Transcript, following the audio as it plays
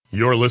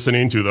You're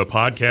listening to the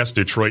Podcast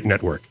Detroit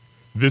Network.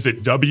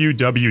 Visit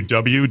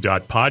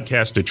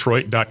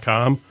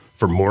www.podcastdetroit.com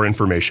for more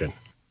information.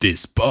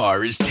 This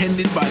bar is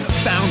tended by the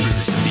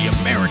founders of the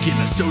American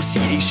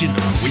Association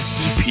of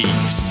Whiskey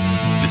Peeps.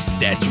 The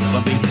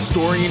statue-loving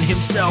historian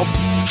himself,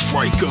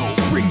 Trico,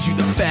 brings you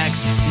the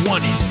facts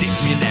one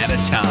indictment at a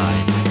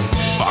time.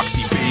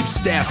 Foxy Babe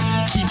staff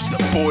keeps the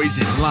boys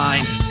in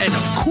line. And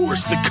of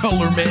course the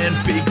color man,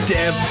 Big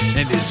Dev,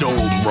 and his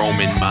old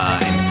Roman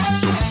mind.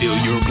 So fill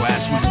your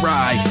glass with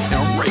rye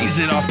and raise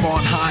it up on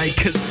high,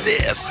 cause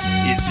this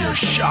is your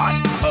shot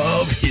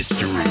of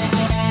history.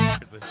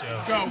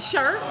 Go.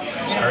 Sure.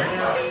 Sure.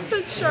 You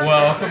said sure.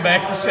 Welcome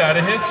back to Shot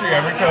of History.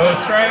 I'm your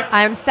co-host, Trey.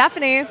 I'm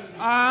Stephanie.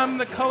 I'm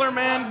the color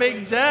man,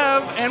 Big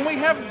Dev, and we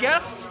have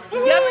guests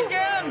yet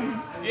again.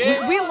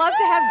 Yeah. We love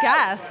to have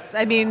guests.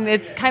 I mean,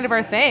 it's kind of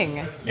our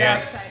thing.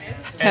 Yes.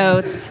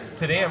 Totes.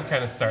 Today I'm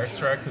kind of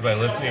starstruck because I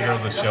listen to you to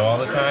the show all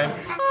the time.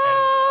 It's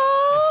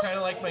kind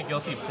of like my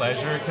guilty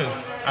pleasure because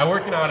I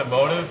work in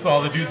automotive, so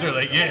all the dudes are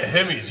like, yeah,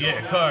 Hemis,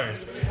 yeah,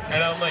 cars.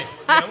 And I'm like,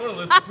 I'm going to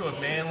listen to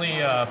a manly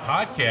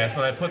podcast,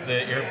 and I put the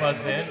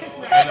earbuds in,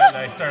 and then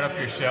I start up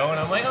your show, and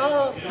I'm like,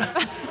 oh,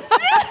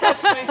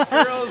 such nice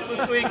girls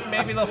this week.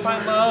 Maybe they'll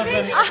find love.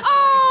 And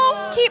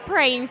Oh, keep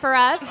praying for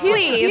us,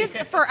 please.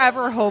 He's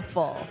forever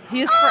hopeful.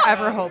 He is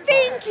forever hopeful.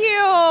 Thank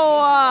you.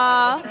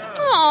 Aww.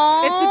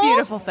 It's a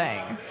beautiful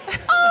thing.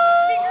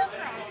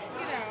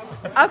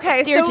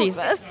 Okay, Dear so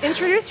Jesus.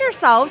 Introduce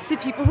yourselves to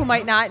people who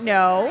might not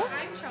know.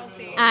 I'm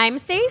Chelsea. I'm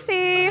Stacy.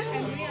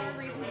 And we are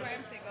reasons why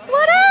I'm single.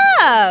 What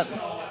up?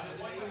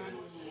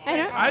 I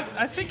don't.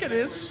 I think it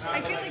is.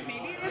 I feel like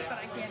maybe it is, but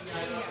I can't,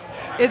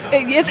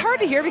 It's hard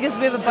to hear because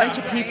we have a bunch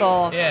of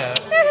people. yeah.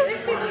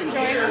 There's people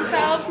enjoying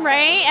themselves.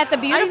 Right at the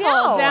beautiful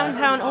know.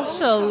 downtown Old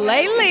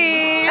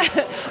Shillelagh.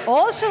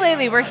 Old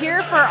Shillelagh, we're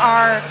here for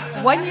our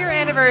 1 year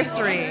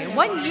anniversary.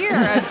 1 year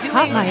of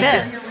doing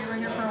this. We were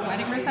here for a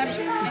wedding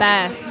reception. And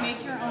Best. You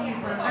make your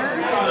own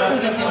burgers for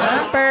the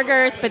dinner.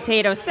 Burgers,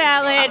 potato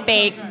salad,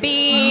 baked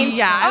beans.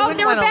 Yeah, I wouldn't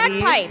there were wanna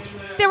leave.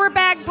 bagpipes. There were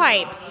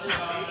bagpipes.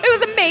 It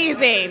was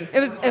amazing. It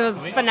was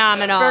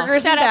phenomenal.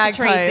 Burgers Shout and out to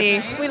Tracy.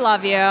 bagpipes. We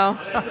love you.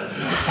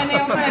 And they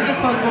also had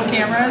disposable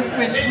cameras,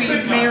 which we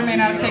may or may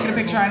not have taken a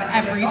picture on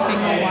every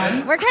single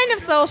one. We're kind of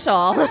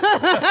social. Just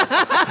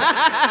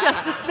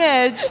a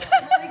smidge.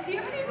 Like, do you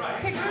have any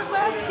pictures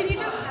left? Can you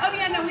just, oh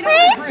yeah, no, we don't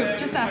have a group,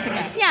 just us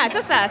again. Yeah,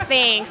 just us.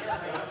 Thanks.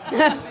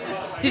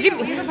 We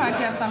have a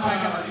podcast on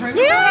Podcast Detroit.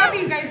 We're so Yeah. happy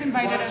you guys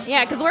invited us.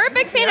 Yeah, because we're a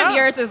big fan of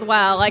yours as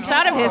well. Like,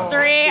 Shot of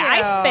History,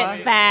 I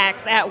spit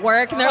facts at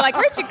work, and they're like,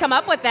 where'd you come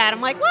up with that? I'm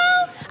like,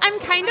 well, I'm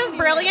kind of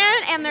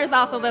brilliant, and there's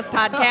also this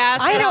podcast.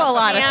 I know a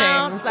lot of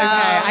out, things. so- Okay,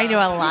 I know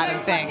a lot You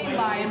of guys let things. me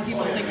lie and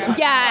people think I'm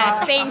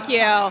Yes, thank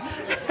you.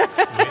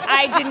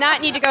 I did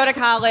not need to go to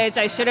college.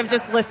 I should have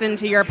just listened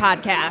to your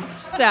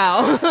podcast.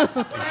 So,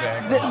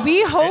 Exactly.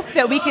 We hope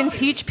that we can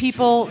teach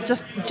people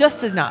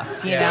just enough,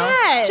 you know?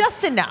 Yes.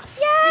 Just enough.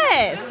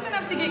 yes. Just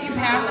enough to get you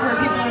past where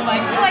people are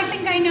like, well, I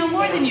think I know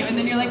more than you. And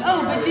then you're like,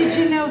 oh, but did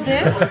you know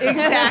this?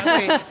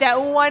 Exactly.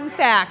 That one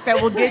fact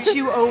that will get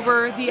you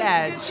over the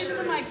edge. Get you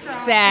the mic drop.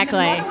 Exactly.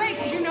 And then run away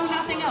because you know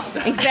nothing else.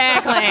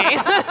 Exactly.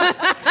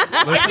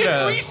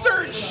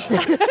 Research.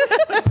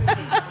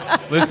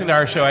 Listen to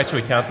our show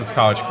actually counts as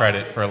college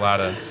credit for a lot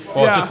of,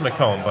 well, Yeah. just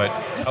Macomb, but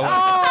a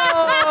lot.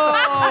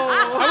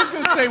 I was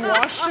going to say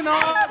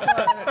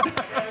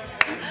Washtenaw.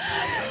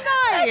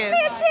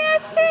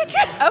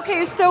 Fantastic.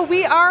 Okay, so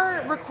we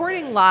are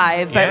recording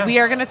live, but Yeah. we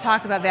are going to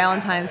talk about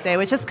Valentine's Day,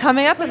 which is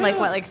coming up in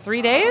like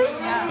 3 days?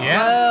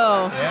 Yeah.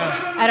 Oh,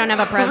 Yeah. I don't have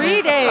a present.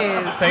 3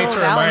 days. Thanks till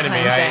for reminding me.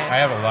 I Valentine's Day.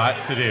 have a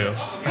lot to do.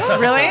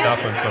 Really?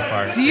 Nothing so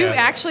far. Do you Yeah.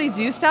 actually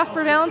do stuff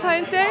for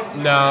Valentine's Day?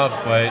 No,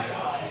 but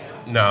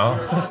no.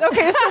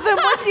 Okay, so then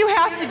what do you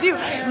have to do?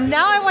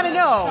 Now I want to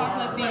know.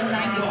 Chocolate being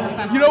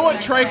 90%. You know what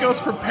Trico's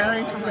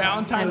preparing for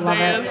Valentine's I love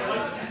Day it. is?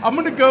 I'm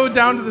going to go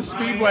down to the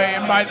Speedway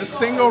and buy the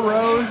single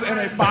rose and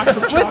a box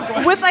of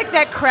chocolate. With like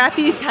that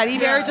crappy teddy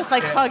bear just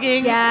like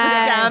hugging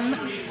Yes. the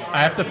stem.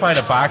 I have to find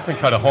a box and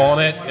cut a hole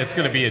in it. It's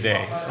going to be a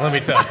day. Let me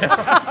tell you.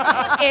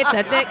 It's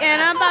a dick in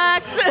a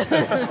box.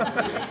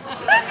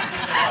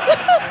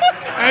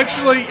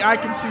 Actually, I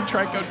can see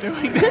Trico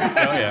doing that.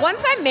 Oh, yeah.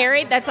 Once I'm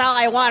married, that's all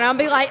I want. I'll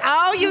be like,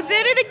 oh, you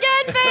did it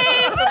again,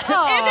 babe.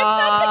 And it's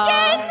up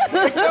again.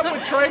 Except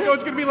with Trico,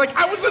 it's going to be like,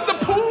 I was in the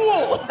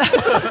pool.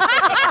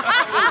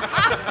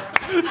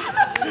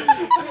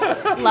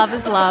 Love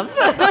is love.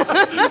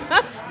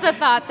 It's a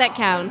thought that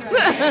counts.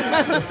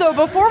 So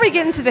before we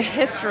get into the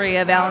history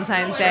of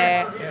Valentine's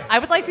Day, I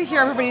would like to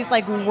hear everybody's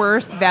like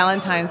worst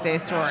Valentine's Day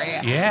story.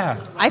 Yeah.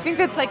 I think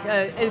that's like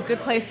a good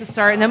place to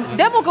start, and then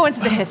we'll go into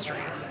the history.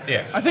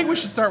 Yeah. I think we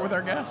should start with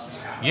our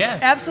guests.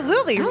 Yes.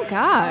 Absolutely. Oh,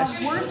 gosh.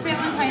 Worst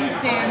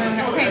Valentine's Day I ever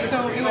had. Okay,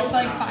 so it was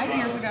like 5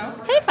 years ago.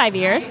 Hey, 5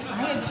 years. I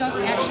had just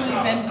actually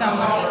been done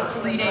with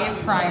it 3 days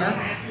prior.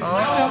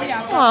 So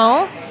yeah.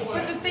 Oh.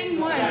 But the thing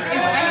was, is I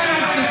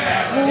had this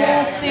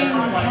whole thing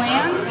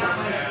planned,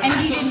 and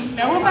he didn't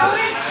know about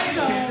it.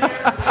 So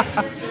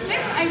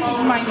this, I mean,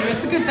 mind you,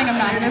 it's a good thing I'm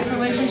not in this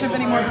relationship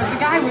anymore, but the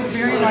guy was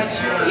very much,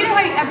 you know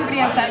how everybody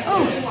has that,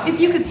 oh, if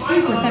you could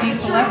sleep with any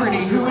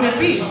celebrity, who would it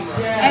be?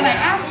 And I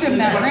asked him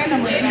that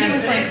randomly, and he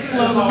was like,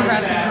 Flo the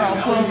Progressive Girl,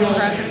 Flo the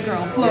Progressive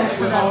Girl, Flo the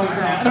Progressive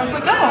Girl. And I was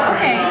like, oh,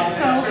 okay,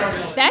 so...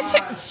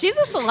 She's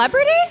a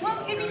celebrity? Well,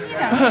 I mean, you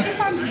know, she's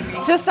on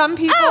TV. To some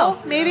people,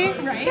 maybe.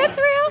 Right? That's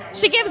real.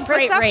 She gives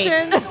great rates.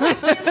 Perception.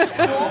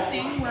 The whole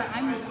thing where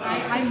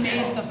I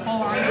made the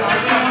full-on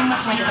costume,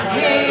 like the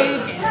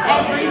wig and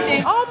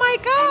everything. Oh my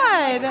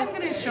God. I'm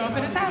gonna show up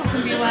at his house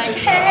and be like,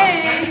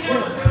 hey,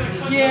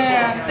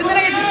 yeah. And then I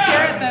had to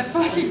stare at that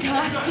fucking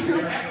costume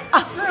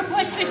for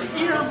like a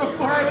year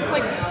before. I was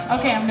like,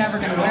 okay, I'm never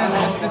gonna wear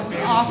this. This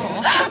is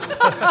awful.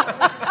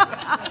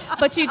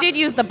 But you did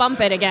use the bump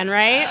it again,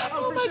 right?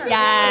 Oh, for sure.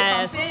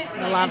 Yes. Bump it,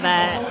 I love the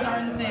whole it.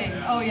 darn thing.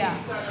 Oh yeah.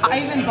 I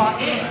even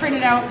bought it,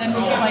 printed out, and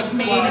like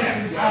made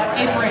an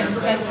apron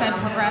that said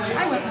Progressive.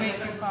 I went way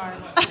too far.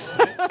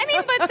 I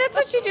mean, but that's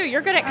what you do.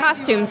 You're good at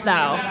costumes,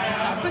 though.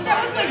 But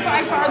that was like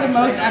by far the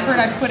most effort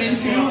I've put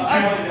into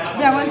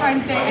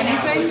Valentine's Day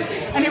anything,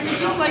 and it was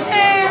just like,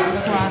 I'm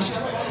squashed.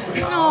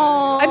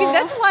 Aww. I mean,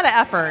 that's a lot of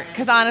effort,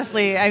 because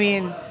honestly, I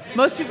mean,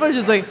 most people are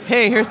just like,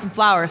 hey, here's some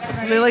flowers.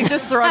 So they like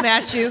just throw them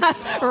at you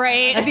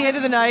Right. at the end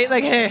of the night,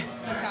 like, hey,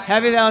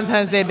 happy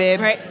Valentine's Day,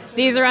 babe. Right.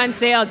 These are on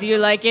sale. Do you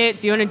like it?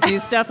 Do you want to do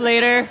stuff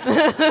later?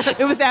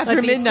 It was after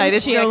Let's eat midnight. some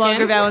It's no chicken.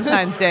 longer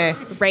Valentine's Day.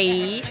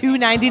 Right.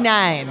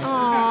 $2.99.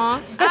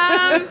 Aww.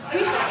 We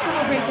should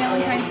celebrate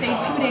Valentine's Day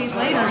 2 days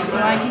later so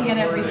I can get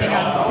everything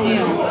on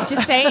sale.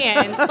 Just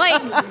saying.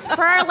 Like,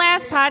 for our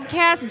last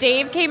podcast,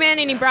 Dave came in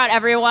and he brought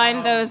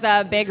everyone those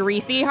big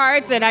Reese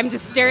hearts, and I'm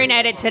just staring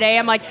at it today.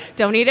 I'm like,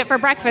 don't eat it for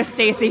breakfast,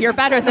 Stacy. You're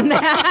better than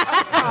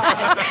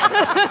that.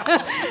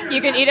 You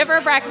can eat it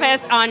for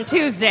breakfast on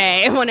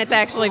Tuesday when it's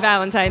actually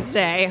Valentine's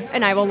Day,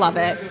 and I will love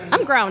it.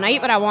 I'm grown. I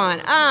eat what I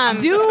want.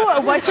 Do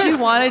what you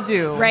want to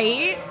do.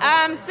 Right?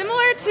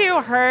 Similar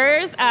to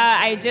hers,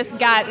 I just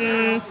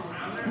gotten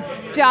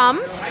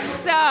dumped,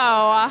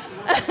 so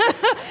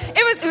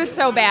it was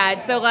so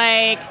bad. So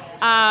like,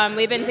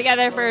 we've been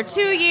together for 2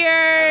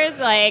 years.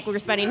 Like, we were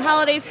spending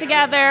holidays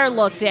together.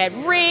 Looked at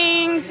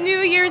rings. New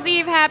Year's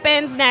Eve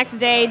happens. Next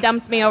day,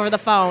 dumps me over the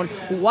phone.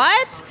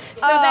 What?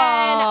 So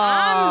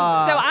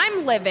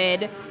I'm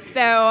livid.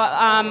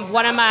 So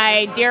one of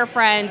my dear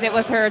friends, it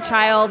was her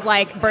child's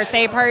like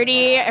birthday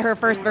party, her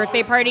first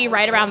birthday party,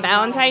 right around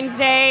Valentine's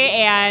Day,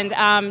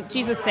 and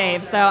Jesus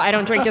saves, so I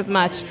don't drink as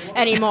much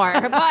anymore.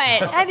 But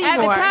at the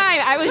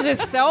time, I was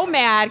just so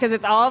mad because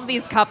it's all of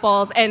these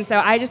couples, and so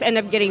I just end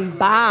up getting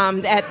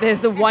bombed at this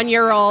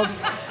 1-year-old's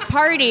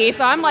party.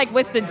 So I'm like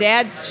with the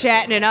dads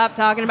chatting it up,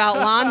 talking about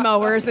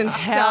lawnmowers and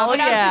stuff. Hell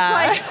and I'm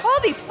yeah. just like, all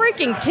these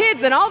freaking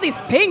kids and all these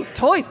pink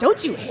toys.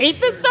 Don't you hate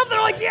this stuff?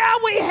 They're like, yeah,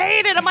 we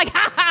hate it. I'm like,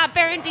 haha,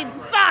 parenting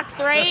sucks,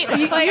 right?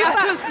 You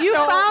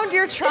found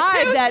your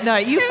tribe that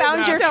night. You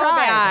found your so tribe.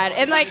 Bad.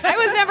 And like, I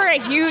was never a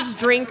huge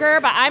drinker,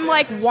 but I'm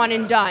like one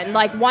and done,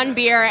 like one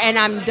beer and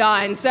I'm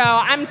done. So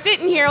I'm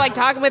sitting here like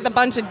talking with a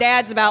bunch of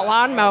dads about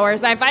lawnmowers,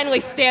 and I finally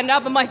stand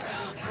up. I'm like,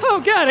 oh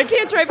God, I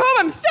can't drive home.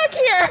 I'm stuck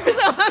here.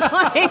 So I'm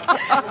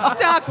like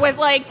stuck with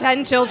like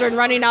 10 children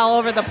running all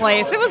over the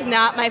place. It was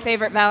not my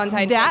favorite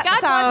Valentine's Day. God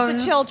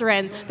bless the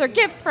children. They're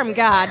gifts from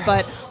God,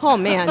 but oh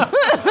man.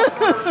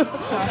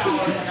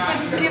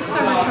 Gifts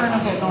are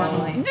returnable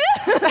normally.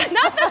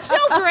 Not the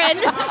children.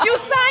 You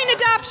sign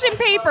adoption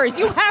papers.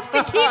 You have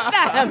to keep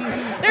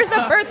them. There's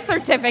a birth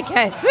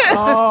certificate.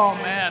 Oh,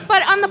 man.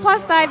 But on the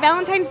plus side,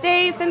 Valentine's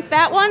Day, since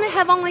that one,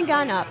 have only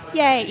gone up.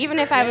 Yay, even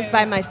if I was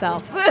by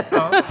myself.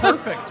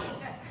 Perfect.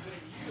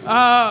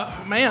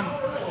 Man,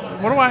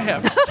 what do I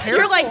have?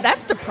 You're like,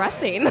 that's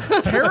depressing.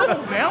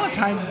 Terrible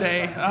Valentine's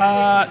Day.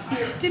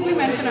 Did we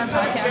mention our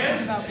podcast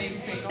is about being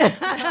single?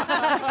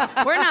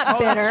 We're not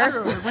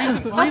bitter.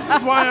 That's true.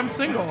 Reasons why I'm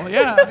single.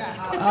 Yeah.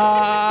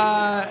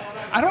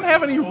 I don't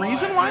have any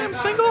reason why I'm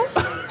single.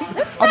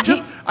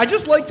 I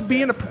just like to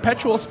be in a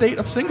perpetual state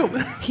of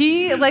singleness.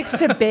 He likes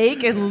to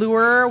bake and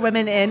lure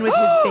women in with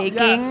his baking.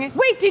 Yes.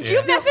 Wait, did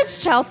you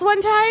message Chelsea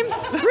one time?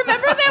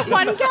 Remember that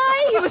one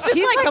guy? He was just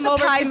He's like, come the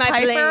over Pied to my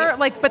Piper, place.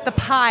 like, but the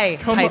pie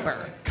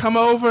piper. Come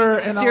over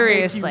and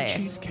Seriously. I'll make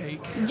you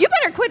cheesecake. You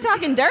better quit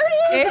talking dirty.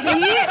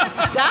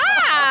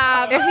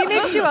 Stop. If he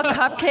makes you a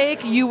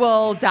cupcake, you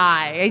will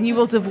die, and you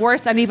will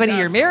divorce anybody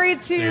you're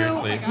married to.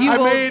 Seriously. You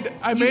will,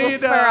 I you made will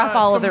swear off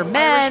all of some their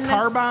men. Irish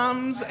car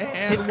bombs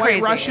and It's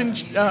White crazy. Russian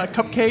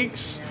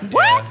cupcakes.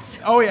 What?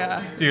 Oh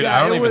yeah, Dude, yeah,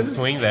 I don't it even was-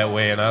 swing that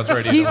way, and I was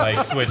ready to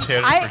like switch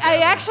hitters. I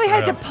actually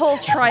had to pull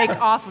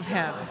trike off of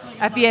him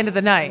at the end of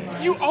the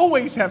night. You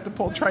always have to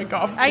pull trike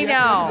off. I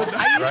know.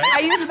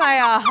 I use my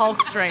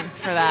Hulk strength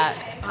for that.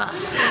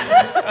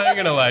 I ain't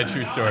gonna lie,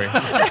 true story.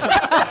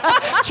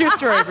 True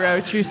story,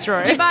 bro. True You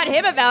story. bought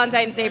him a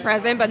Valentine's Day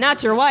present, but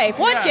not your wife.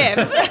 What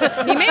gifts?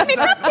 He made me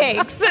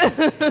cupcakes.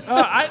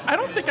 I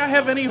don't think I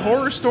have any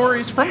horror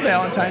stories from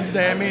Valentine's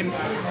Day. I mean,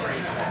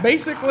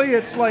 basically,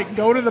 it's like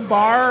go to the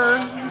bar,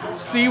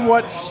 see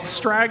what's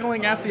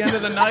straggling at the end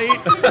of the night.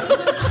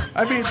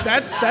 I mean,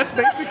 that's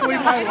basically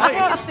my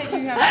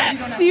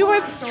life. See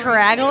what's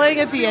straggling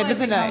at the end of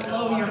the night.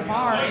 Blow your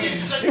bar.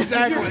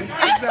 Exactly.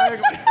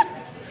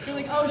 You're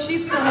like, oh,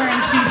 she's still wearing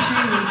 2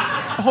 shoes.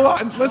 Hold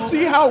on, let's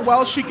see how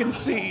well she can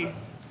see.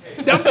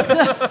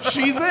 Yep,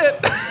 she's it.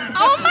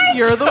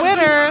 You're the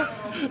winner.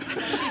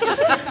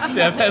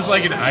 Dev has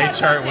like an eye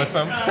chart with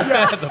him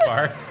at the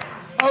bar.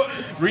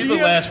 Read Do the you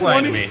have last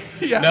line to 20? me.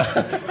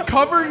 Yeah.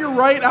 Cover your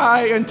right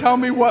eye and tell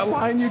me what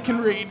line you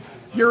can read.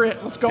 You're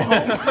it. Let's go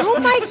home. Oh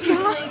my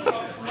God.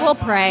 We'll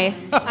pray.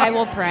 I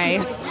will pray.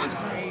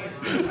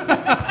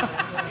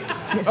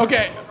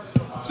 Okay.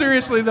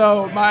 Seriously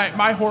though,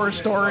 my horror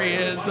story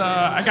is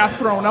I got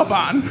thrown up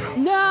on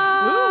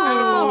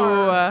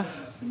No.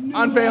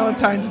 on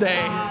Valentine's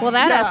Day. Well,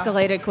 that Yeah.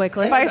 escalated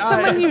quickly. By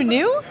someone you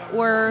knew?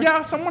 Or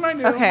Yeah, someone I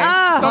knew. Okay.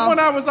 Someone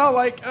I was all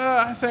like,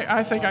 I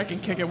think I can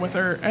kick it with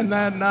her. And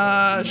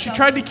then she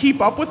tried to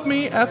keep up with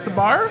me at the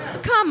bar.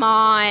 Come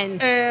on.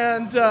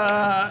 And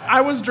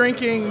I was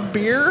drinking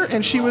beer,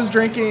 and she was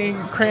drinking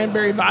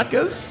cranberry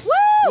vodkas.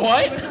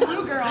 What?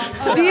 Blue girl.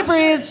 sea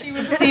breeze.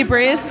 Sea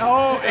breeze.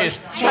 Oh, Hey,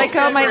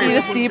 Trico might need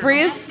a sea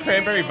breeze.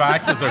 cranberry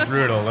vodkas are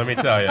brutal, let me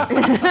tell you.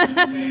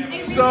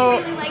 So-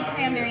 really like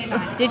cranberry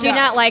vodka. Did you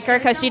not like her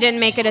because she didn't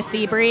make it a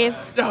sea breeze?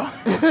 Are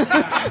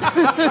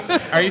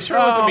you sure it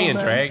wasn't me in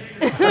man. drag?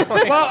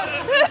 well,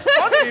 it's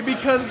funny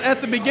because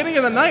at the beginning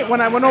of the night,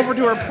 when I went over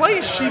to her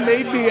place, she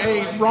made me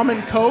a rum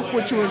and coke,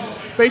 which was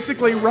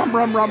basically rum,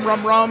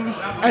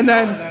 and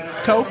then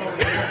Coke.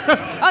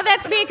 Oh,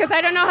 that's me because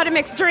I don't know how to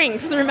mix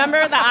drinks.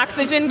 Remember the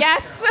oxygen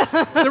guest?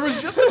 There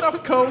was just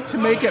enough Coke to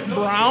make it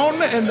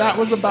brown, and that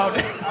was about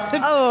it.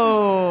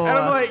 Oh. And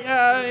I'm like,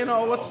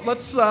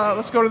 let's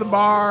go to the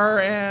bar,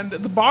 and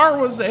the bar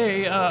was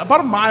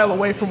about a mile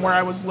away from where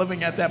I was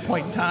living at that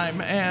point in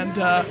time,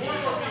 and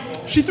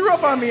she threw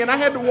up on me, and I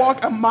had to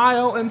walk a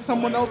mile in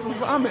someone else's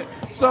vomit.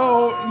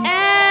 So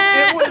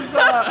it was.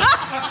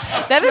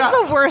 That is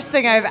the worst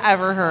thing I've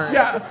ever heard.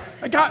 Yeah,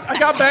 I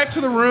got back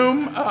to the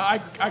room. I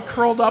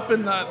curled up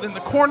in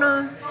the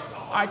corner.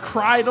 I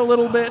cried a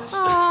little bit.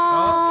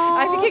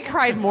 I think he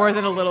cried more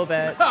than a little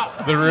bit.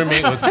 The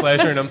roommate was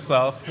pleasuring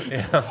himself.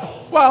 Yeah.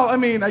 Well, I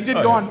mean, I did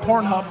go on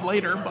Pornhub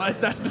later, but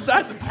that's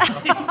beside the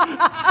point.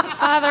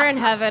 Father in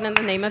heaven, in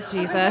the name of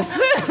Jesus,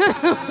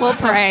 we'll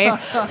pray.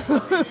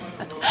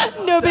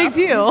 No big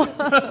deal.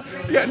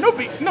 Yeah, no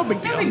big deal. No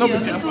big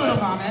Just a deal. little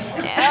vomit.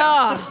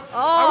 I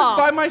was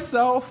by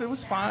myself. It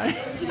was fine.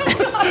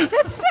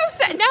 That's so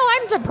sad. Now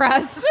I'm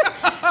depressed.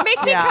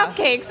 Make me Yeah.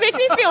 cupcakes. Make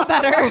me feel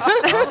better.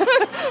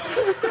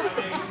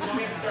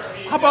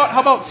 How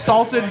about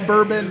salted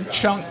bourbon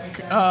chunk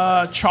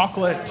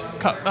chocolate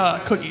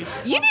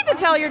cookies? You need to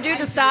tell your dude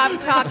to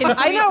stop talking sweet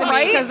I know, to me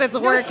right? because it's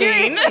No, working.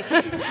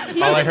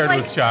 seriously. All I heard like-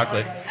 was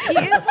chocolate. He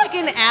is like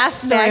an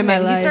ass Story of my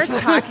magnet. He life.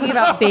 starts talking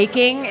about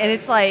baking, and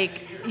it's like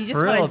you just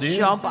For real, want to dude.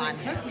 jump on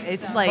him.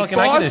 It's like Fucking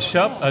I get a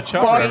chocolate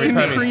every Boston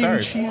time he cream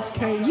starts.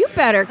 cheesecake. You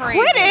better quit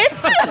it.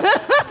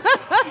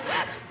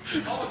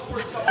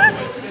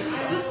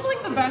 This is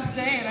like the best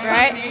day, and I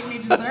Right? haven't eaten any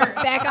dessert.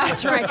 Back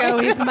off,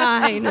 Trico. He's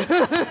mine.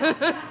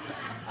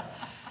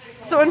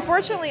 So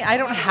unfortunately, I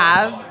don't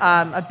have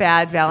a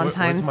bad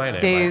Valentine's mine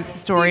at, Day Mike?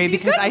 story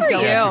because I for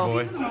don't. you. Yeah,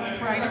 boy.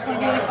 Moments where I just want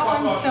to be like, oh,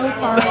 I'm so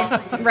sorry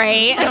for you.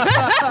 Right?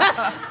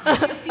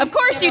 Of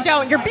course you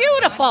don't. You're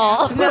beautiful.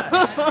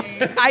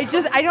 I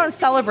don't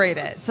celebrate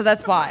it, so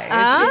that's why.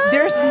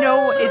 There's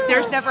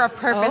never a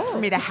purpose for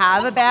me to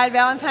have a bad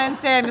Valentine's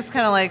Day. I'm just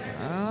kind of like,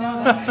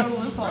 No, that's total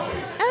loophole.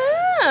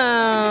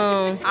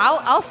 Oh.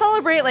 I'll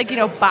celebrate like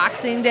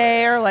Boxing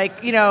Day or like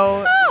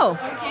Oh,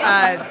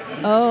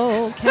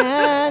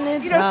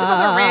 Canada. some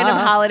other random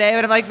holiday,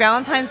 but I'm like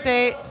Valentine's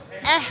Day.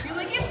 You're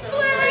like, it's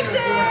Flag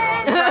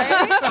Day.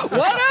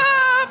 What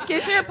up?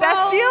 Get your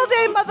Bastille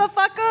Day,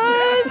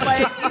 motherfuckers!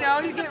 Like,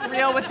 you get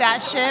real with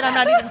that shit. I'm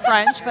not even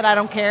French, but I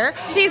don't care.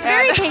 She's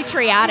very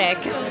patriotic.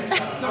 The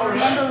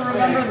remember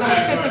the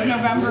 5th of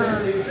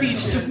November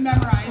speech just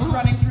memorized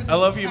running through the I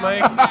love you,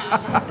 Mike.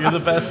 You're the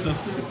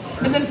bestest.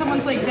 And then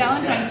someone's like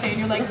Valentine's Day, and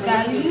you're like,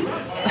 Valley?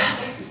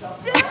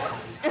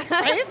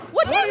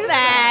 What is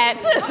that?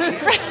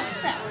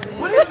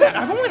 What is that?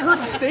 I've only heard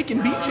of Steak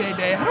and BJ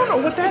Day. I don't know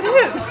what that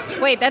is.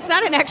 Wait, that's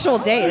not an actual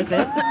day, is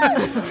it?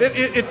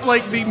 It's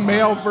like the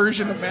male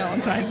version of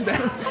Valentine's Day.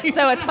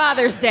 So it's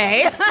Father's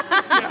Day.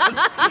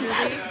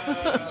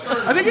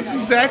 I think it's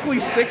exactly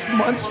 6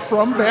 months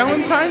from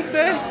Valentine's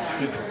Day.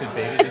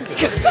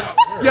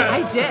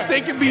 Yes, I did.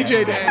 Steak and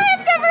BJ Day.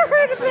 I've never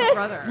heard of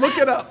this. Look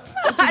it up.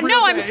 It's a real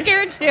No, I'm day.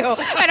 scared too.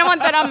 I don't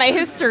want that on my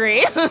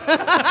history.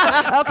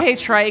 Okay,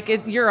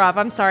 Trike, you're up.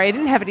 I'm sorry, I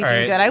didn't have anything All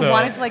right, good. I so-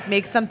 wanted to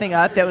make something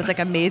up that was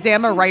amazing.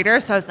 I'm a writer,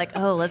 so I was like,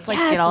 oh, let's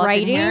Yes, get all up in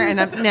writing. here. And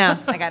no,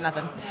 I got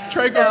nothing.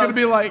 Trey was gonna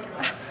be like,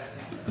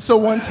 so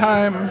one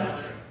time,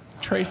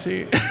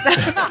 Tracy.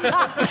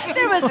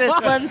 There was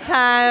this one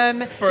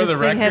time For this the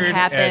thing had record,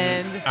 happened.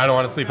 and I don't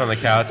want to sleep on the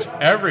couch.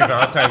 Every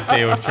Valentine's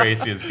Day with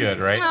Tracy is good,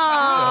 right?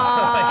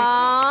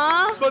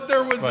 Aww. But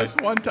there was this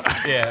one time.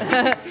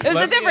 Yeah. It was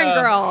a different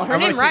girl. Her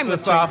name rhymed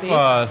with off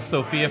Tracy.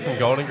 Sophia from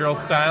Golden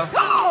Girls style.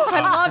 I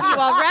love you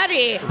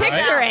already.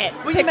 Picture it.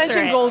 When you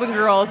mention Golden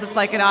Girls, it's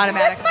like an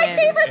automatic That's my win.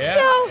 favorite Yeah.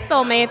 show.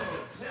 Soulmates.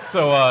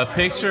 So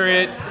picture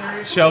it,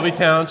 Shelby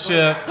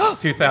Township,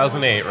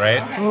 2008,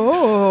 right?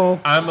 Oh.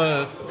 I'm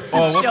a...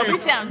 Oh, what Shelby year?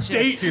 Township.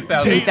 Date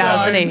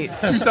 2008.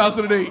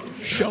 2008.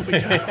 Shelby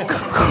Town.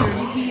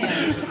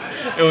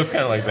 It was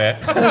kind of like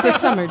that. It was a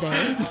summer day.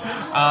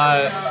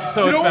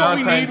 So You it's know what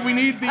we Valentine's. need? We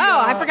need the.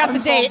 I forgot the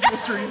Unsolved date.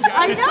 Mysteries guy.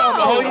 I know.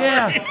 Oh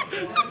yeah.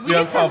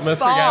 The unsolved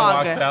mystery guy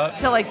walks out.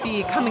 to like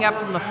be coming up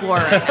from the floor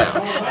right now.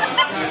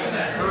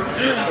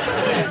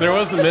 There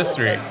was a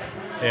mystery.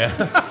 Yeah.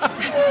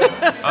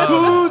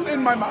 Who's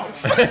in my mouth?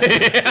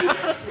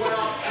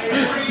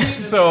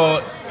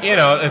 So,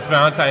 it's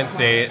Valentine's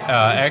Day.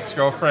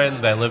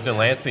 Ex-girlfriend that lived in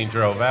Lansing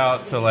drove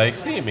out to,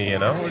 see me, We're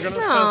going to spend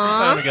some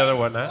time together,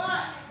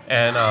 whatnot.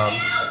 And,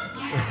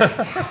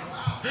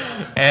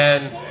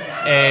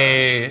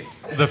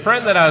 the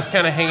friend that I was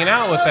kind of hanging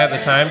out with at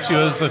the time, she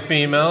was a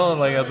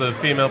female, of the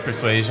female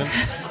persuasion.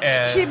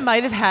 And She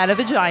might have had a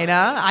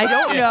vagina. I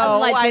don't know.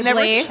 Allegedly. I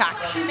never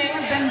checked. She may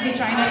have been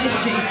vagina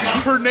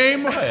adjacent. Her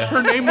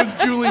name was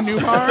Julie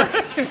Newhar.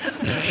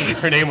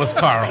 her name was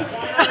Carl.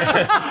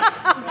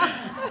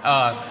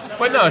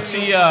 But no,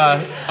 she,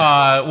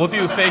 we'll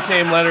do fake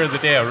name letter of the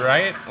day,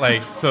 right?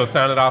 So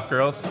sound it off,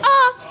 girls.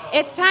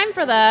 It's time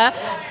for the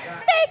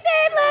fake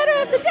name letter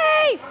of the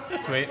day.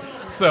 Sweet.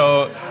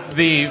 So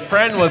the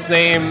friend was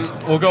named,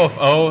 we'll go with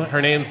O. Her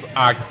name's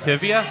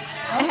Octavia.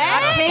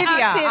 Hey,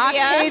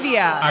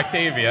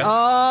 Octavia.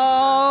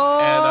 Oh.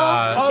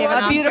 And She have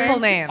an a beautiful Oscar?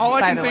 name. All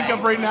I by can the think way.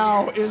 of right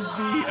now is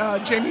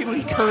the Jamie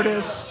Lee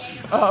Curtis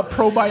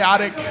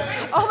probiotic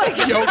Oh my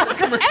god. yogurt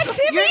commercial.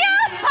 Activia?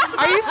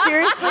 Are you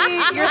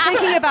seriously? You're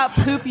thinking about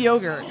poop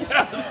yogurt.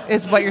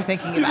 Is what you're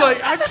thinking He's about.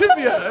 like,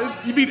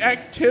 Activia. You mean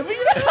Activia?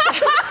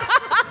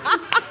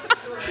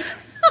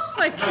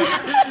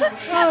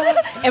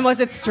 And was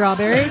it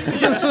strawberry?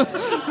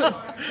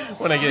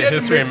 when I You get had to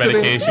history and mix it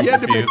in. medication You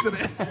had to mix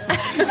confused.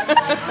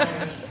 it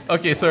in.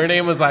 Okay, so her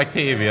name was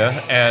Octavia,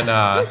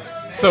 and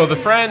so the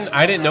friend,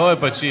 I didn't know it,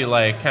 but she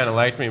kind of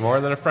liked me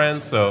more than a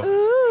friend. So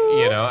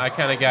I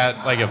kind of got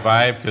a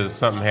vibe because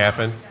something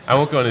happened. I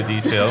won't go into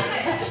details.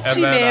 And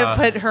She then, may have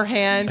put her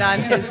hand on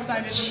his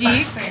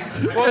cheek.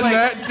 And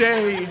that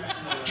day,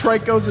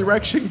 Trico's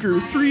erection grew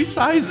 3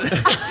 sizes.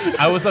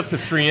 I was up to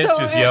 3 So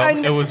inches, yo. I-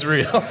 It was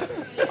real.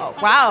 Oh,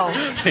 wow.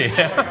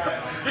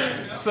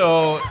 Yeah.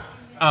 So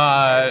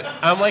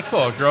I'm like,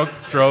 cool. Girl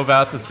drove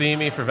out to see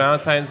me for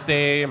Valentine's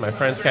Day. My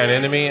friend's kind of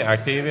into me,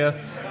 Octavia.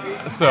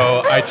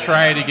 So I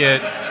tried to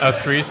get a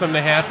threesome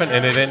to happen,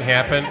 and it didn't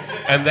happen.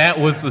 And that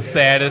was the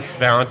saddest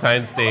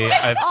Valentine's Day I've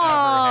ever had,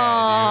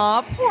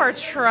 Aw, poor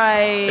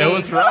Trey. dude. It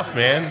was rough,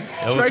 man.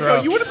 It was Trico,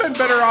 rough. you would have been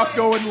better off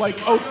going like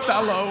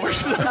Othello or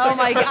something. Oh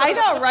my god, I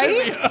know,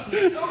 right?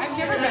 I've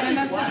never been in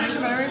that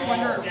situation, but I always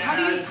wonder how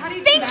do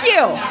you Thank back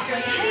you. from that?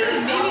 Like,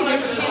 hey, maybe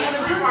there should be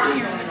another person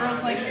here, and the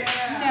girl's like,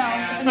 no,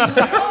 and you're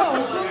like,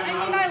 oh, I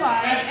mean, I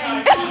lied,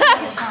 and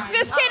it's fine.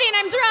 Just kidding,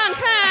 I'm drunk,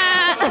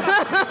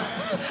 huh?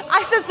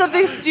 I said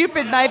something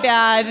stupid, my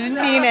bad. I didn't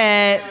mean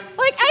it.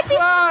 I'd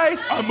Guys,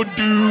 I'm a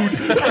dude. be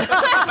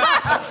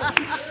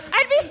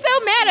so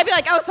mad. I'd be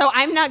like, oh, so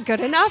I'm not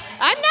good enough?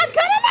 I'm not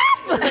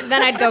good enough.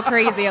 Then I'd go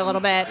crazy a little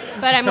bit.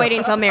 But I'm waiting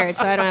until marriage,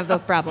 so I don't have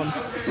those problems.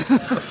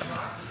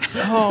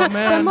 Oh The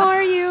man.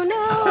 more you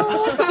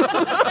know.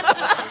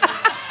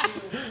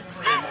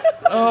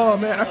 Oh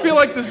man. I feel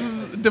like this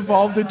has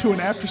devolved into an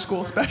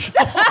after-school special.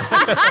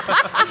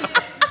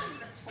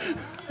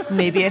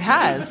 Maybe it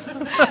has.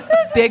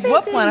 Big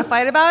Whoop want to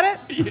fight about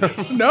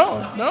it?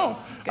 No.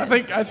 I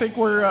think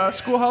we're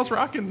Schoolhouse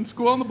Rockin',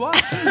 School on the Block.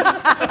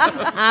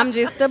 I'm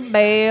just a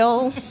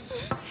belle.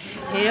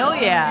 Hell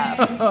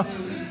yeah.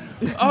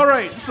 All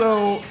right,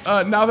 so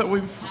now that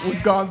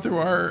we've gone through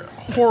our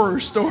horror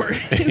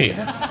stories,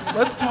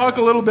 let's talk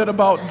a little bit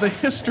about the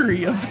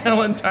history of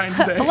Valentine's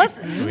Day.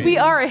 We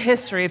are a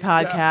history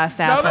podcast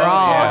now after that we're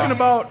all. talking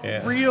about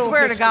Yeah. real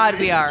Swear to history. God,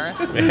 we are.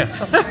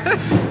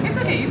 It's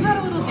okay, you brought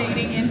a little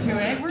dating into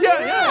it. We're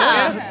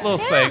Yeah. Little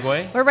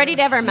segue. We're ready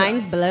to have our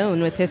minds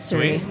blown with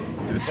history. Sweet.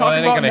 Talk Well, that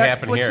ain't about gonna Netflix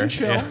happen here. and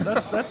chill. Yeah.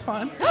 That's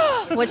fine.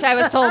 Which I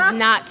was told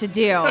not to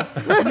do.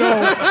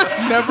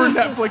 Never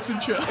Netflix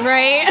and chill.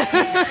 Right?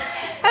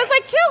 I was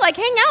like, chill,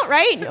 hang out,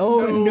 right?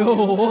 Oh,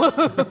 no.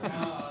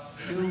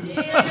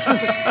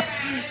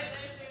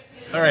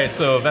 All right,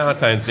 so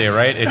Valentine's Day,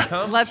 right? It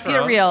comes Let's get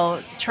from-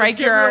 real. Trike,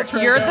 get real,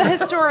 Trike. you're the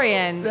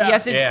historian. Yeah. You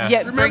have to Yeah.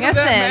 bring Remember us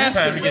that in. mask?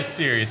 Time to get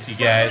serious, you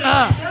guys.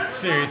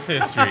 Serious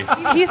history.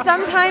 He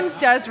sometimes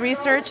does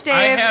research, Dave.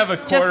 I have a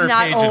just quarter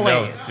not page always. of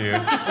notes, dude.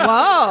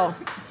 Whoa.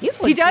 He's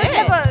He does legit.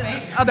 have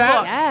a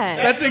book.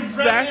 Yes. That's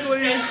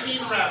exactly.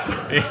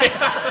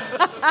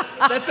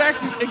 That's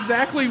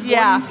exactly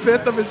Yeah.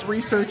 1/5 of his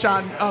research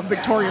on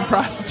Victorian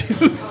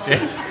prostitutes.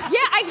 Yeah,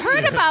 I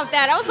heard about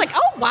that. I was like,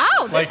 oh, wow,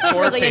 this Like is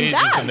 4 really pages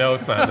in-depth. of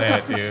notes on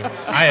that, dude.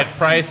 I had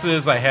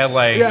prices. I had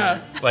Yeah.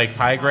 like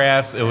pie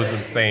graphs. It was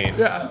insane.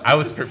 Yeah. I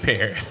was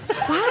prepared.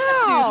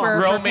 Wow.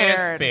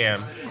 Romance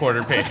prepared. spam,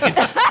 quarter page.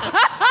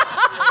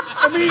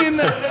 I mean,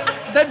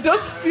 that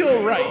does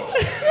feel right.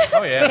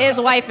 Oh, yeah. His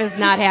wife is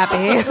not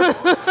happy.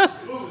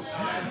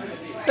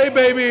 Hey,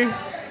 baby,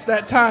 it's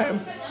that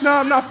time. No,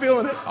 I'm not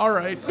feeling it. All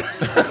right.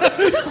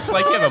 It's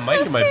like you have a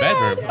mic in my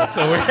bedroom. That's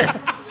so weird.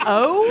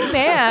 Oh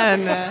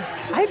man,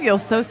 I feel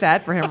so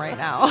sad for him right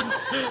now.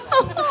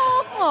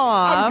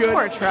 Aw, good.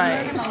 poor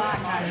Trike.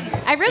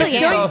 I really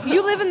am.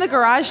 You live in the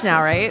garage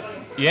now, right?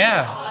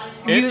 Yeah.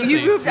 You It's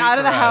a moved sweet out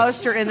of the garage.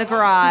 house. You're in the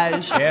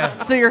garage.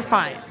 Yeah. So you're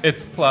fine.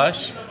 It's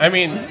plush. I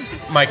mean,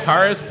 my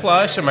car is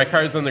plush and my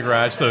car's in the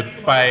garage, so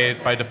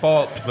by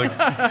default, the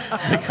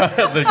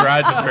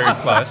garage is very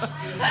plush.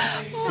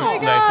 So my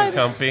it's nice God. and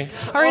comfy.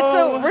 All right,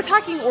 so we're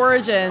talking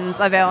origins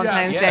of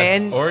Valentine's Yes, Day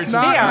and origins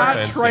Not, of not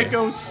Valentine's Day.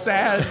 Trico's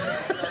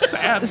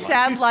sad the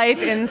sad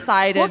life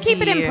inside We'll of keep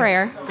it the in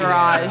prayer.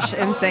 garage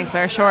in St.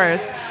 Clair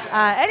Shores.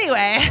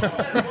 Anyway,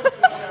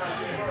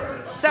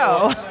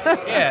 so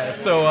Yeah,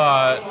 so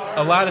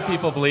a lot of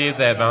people believe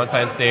that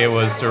Valentine's Day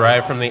was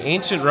derived from the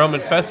ancient Roman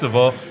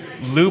festival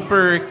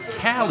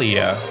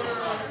Lupercalia.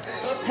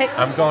 hey,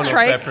 I'm going with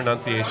Trike that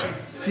pronunciation.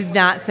 did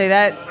not say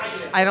that.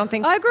 I don't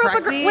think I grew up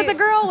correctly. with a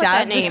girl with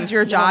that This name. is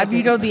your No, I job.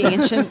 You know the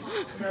ancient,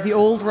 the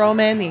old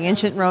Roman, the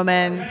ancient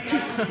Roman.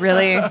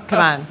 Really? Come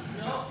on.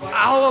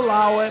 I'll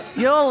allow it.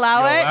 You'll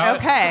allow it? allow it?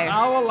 Okay.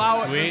 I'll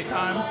allow it Sweet. this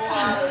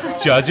time.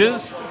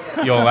 Judges,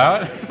 you'll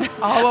allow it?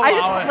 I'll allow I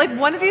just it. like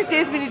one of these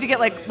days we need to get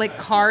like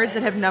cards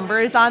that have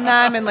numbers on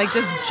them and like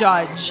just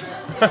judge.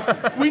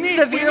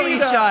 severely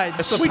judge.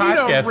 It's a We need a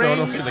podcast, no one ring.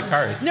 will see the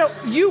cards. No,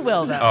 you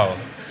will though. Oh,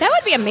 That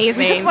would be amazing.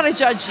 We just want to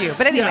judge you.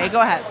 But anyway, Yeah.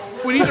 go ahead.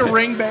 We need a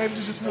ring, babe,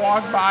 to just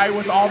walk by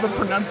with all the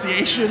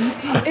pronunciations.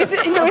 It's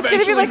gonna be like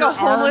Eventually a your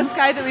homeless arms-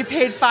 guy that we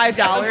paid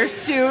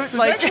 $5 to. There's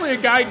Like actually a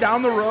guy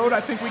down the road I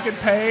think we could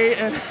pay,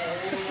 and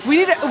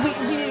we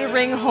need a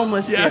ring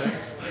homeless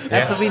yes. dude.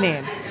 That's what we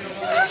need.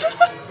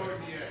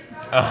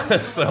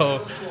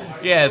 so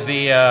yeah,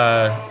 the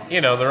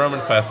the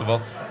Roman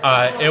festival.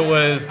 It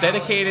was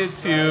dedicated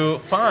to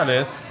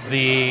Faunus,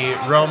 the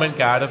Roman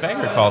god of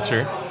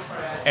agriculture.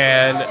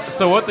 And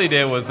so what they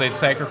did was they'd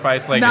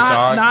sacrifice like a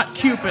dog. Not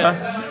Cupid.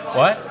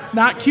 What?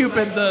 Not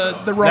Cupid,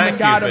 the Roman Not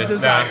god Cupid, of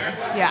desire.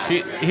 no. Yeah.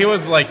 He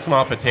was like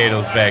small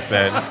potatoes back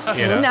then,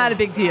 you know. Not a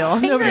big deal.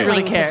 Nobody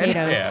really Fingerling cared.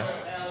 potatoes.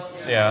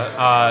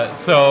 Yeah.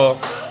 So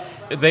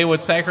they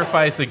would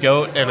sacrifice a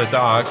goat and a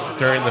dog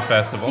during the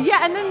festival. Yeah,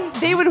 and then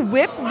they would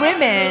whip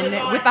women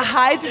with the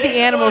hides of the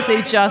animals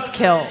they just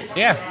killed.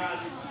 Yeah.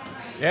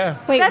 Yeah.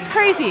 Wait, That's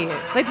crazy.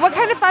 Like, what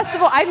kind of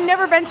festival? I've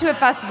never been to a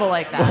festival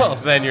like that. Well,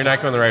 then you're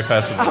not going to the right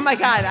festival. Oh my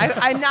God,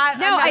 I'm not.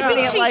 no, I'm not I think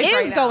living she life is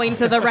right now. going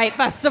to the right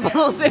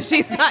festivals if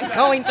she's not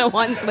going to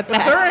ones with There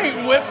that.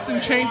 ain't whips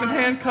and chains and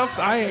handcuffs.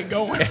 I ain't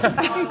going.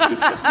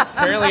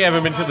 Apparently, I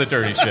haven't been to the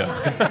dirty show.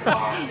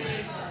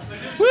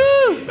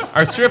 Woo!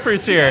 Our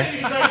stripper's here.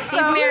 He's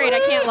married. I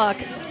can't look.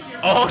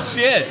 Oh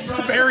shit! It's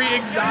very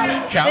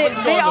exotic. Calvin's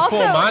They going the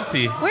full also-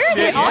 Monty. Where is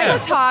They it? also Yeah.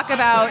 talk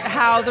about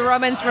how the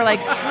Romans were like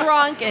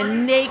drunk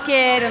and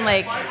naked and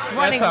like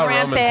running how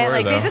Romans rampant. were,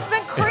 Like they though. just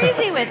went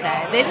crazy with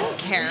it. They didn't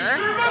care.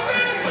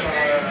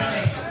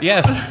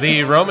 Yes,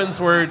 the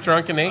Romans were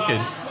drunk and naked.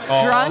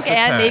 all Drunk the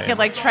and time. naked,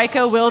 like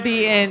Trico will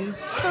be in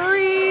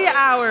 3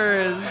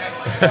 hours.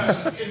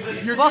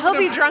 Well, he'll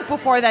be drunk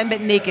before then,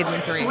 but naked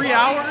in 3. 3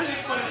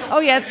 hours? Oh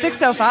yeah, it's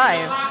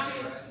 6:05.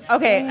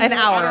 Okay, an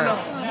hour. I don't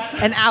know.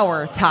 An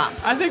hour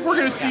tops. I think we're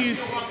going to see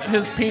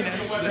his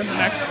penis in the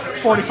next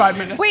 45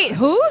 minutes. Wait,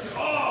 whose?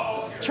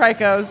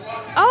 Trico's.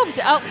 Oh,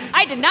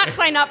 I did not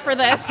sign up for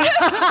this.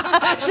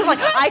 She's like,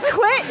 I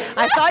quit.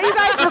 I thought you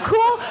guys were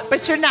cool,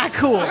 but you're not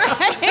cool.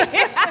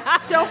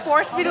 Don't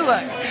force me to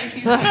look.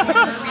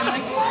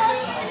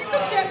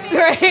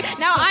 Right?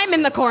 Now I'm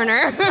in the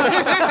corner.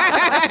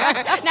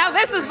 Now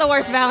this is the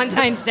worst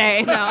Valentine's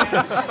Day. No,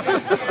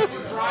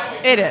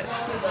 It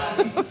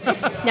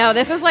is. no,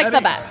 this is like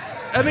the best.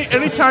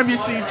 Anytime you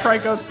see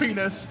Trico's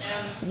penis,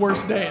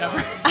 worst day ever.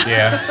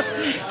 Yeah.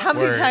 How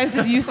many Word. times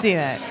have you seen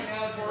it?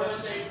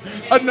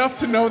 Enough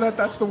to know that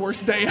that's the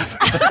worst day ever.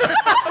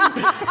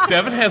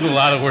 Devin has a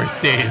lot of worse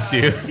days,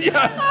 dude.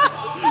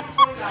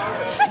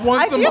 I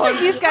Once a feel month.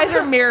 like these guys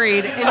are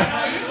married,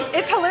 and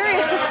it's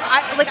hilarious because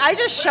I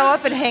just show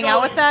up and hang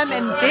out with them,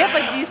 and they have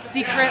like these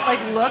secret like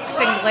looks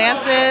and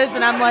glances,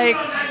 and I'm like,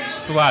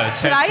 It's a lot of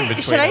tension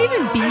between should I us.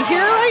 even be here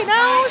right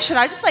now? Should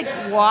I just like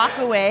walk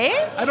away?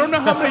 I don't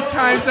know how many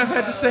times I've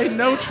had to say,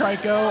 no,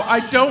 Trico, I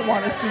don't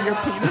want to see your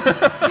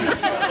penis.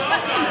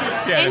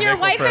 Yeah, And your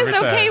nickel wife for is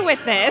every okay time.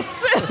 with this.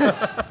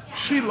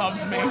 She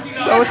loves me,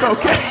 so it's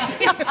okay.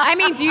 I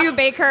mean, do you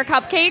bake her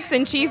cupcakes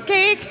and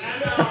cheesecake?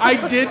 I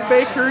did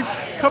bake her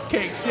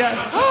cupcakes, yes.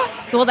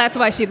 Well, that's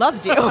why she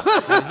loves you.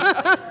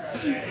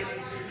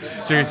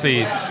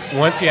 Seriously,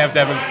 once you have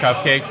Devin's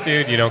cupcakes,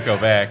 dude, you don't go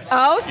back.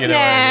 Oh, You know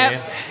what I snap.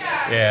 mean?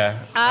 Yeah.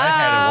 I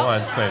had it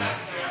once, and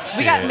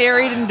We got shit.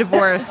 married and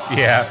divorced.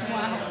 Yeah.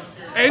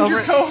 And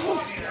your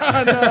co-host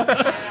on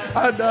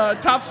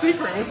Top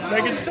Secret with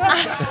Megan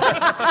Stepp.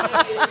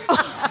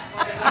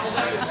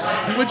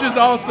 which is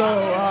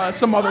also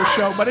some other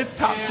show, but it's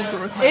top secret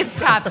with me. It's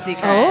top secret.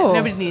 Oh.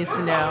 Nobody needs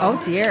to know.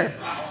 Oh dear.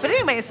 But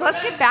anyway, so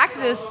let's get back to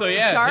this So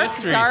yeah, dark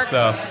history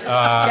stuff.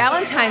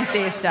 Valentine's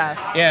Day stuff.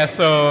 Yeah,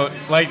 so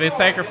like they'd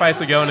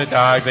sacrifice a goat and a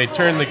dog. They'd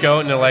turn the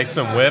goat into like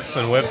some whips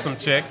and whip some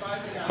chicks.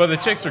 But the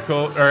chicks were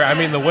cool, or I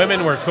mean the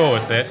women were cool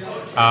with it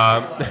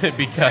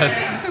because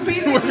So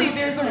basically,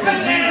 there's a good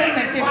reason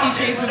that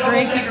 50 Shades of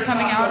Grey keeps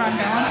coming out on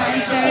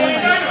Valentine's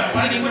Day, like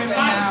beating women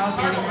now,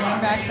 beating women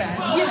back then.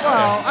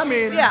 Well, I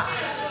mean, Yeah.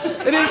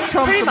 it is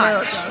Trump's Pretty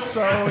much. America,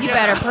 so You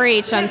better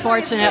preach,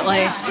 unfortunately.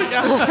 They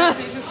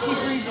just keep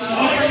bringing it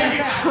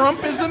back.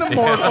 Trump is an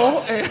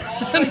immortal.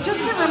 And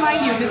Just to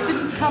remind you, this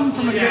didn't come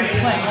from a good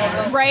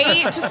place.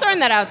 Right? Just throwing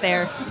that out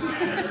there.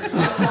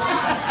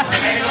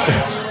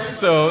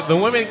 so the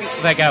women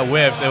that got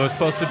whipped, it was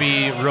supposed to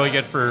be really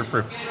good for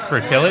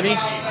fertility.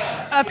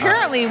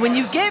 Apparently, when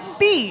you get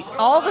beat,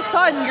 all of a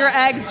sudden your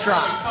eggs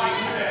drop.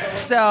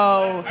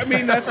 So I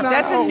mean, that's not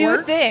that's how a it new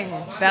works. thing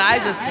that I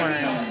just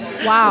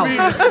learned. Wow.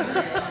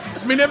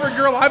 I mean, every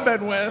girl I've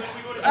been with,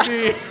 I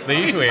mean, They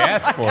usually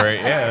ask for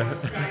it, yeah.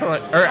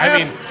 Or I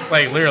mean,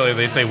 like literally,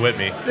 they say "whip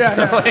me."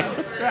 yeah.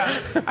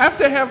 I have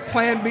to have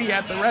Plan B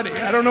at the ready.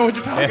 I don't know what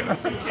you're talking about.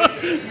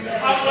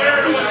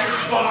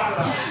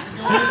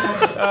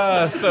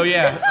 So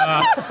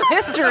yeah,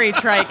 History,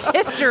 Trike.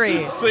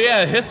 History.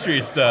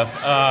 history stuff.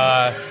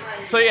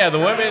 So yeah, the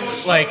women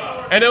like,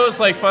 and it was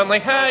like fun,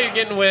 like, you're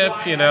getting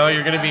whipped, you know,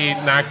 you're gonna be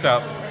knocked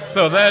up.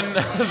 So then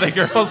the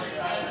girls,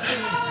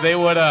 they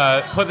would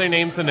put their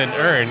names in an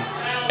urn,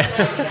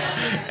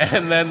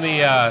 and then the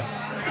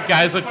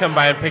guys would come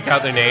by and pick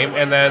out their name,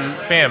 and then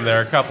bam,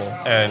 they're a couple,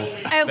 and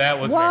that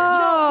was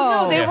marriage.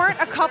 No, they Yeah. weren't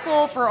a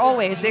couple for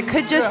always. It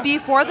could just be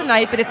for the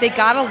night, but if they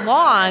got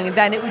along,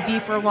 then it would be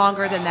for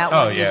longer than that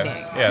Oh one yeah,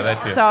 evening. yeah,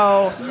 that too.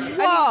 So, I mean, you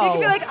can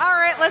be like, all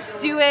right, let's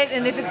do it,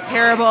 and if it's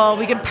terrible,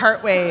 we can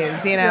part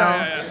ways, you know?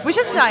 Yeah. Which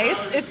is nice.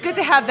 It's good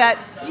to have that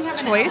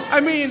choice. I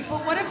mean,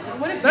 But what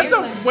if That's they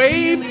a like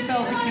way- really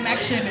felt a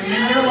connection, and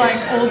then you're like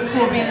old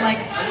school, being like,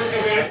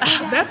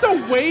 that's a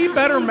way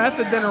better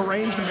method than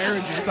arranged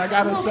marriages, I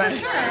gotta say.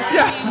 sure.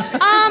 Yeah.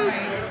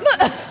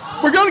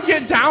 We're gonna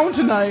get down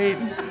tonight.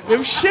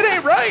 If shit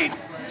ain't right,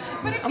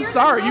 But if I'm you're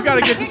sorry, the you gotta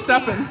girl get to who's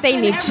stepping. They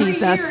need every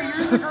Jesus. year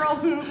you're the girl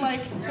who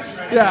like,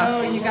 Yeah.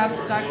 oh, you got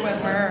stuck with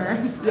her.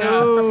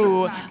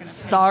 Oh,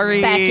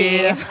 sorry. Becky.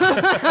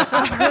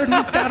 Heard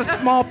he's got a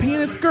small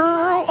penis,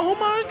 girl. Oh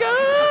my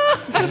god.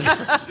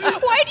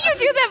 Why do you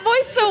do that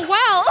voice so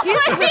well?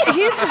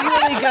 He's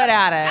really good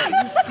at it.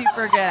 He's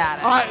super good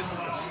at it.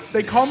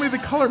 They call me the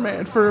color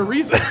man for a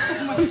reason.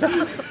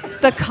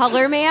 The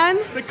color man?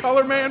 The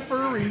color man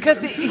for a reason.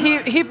 Because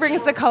he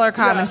brings the color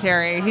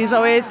commentary. He's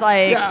always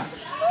like Yeah.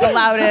 the I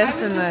loudest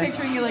was and just the.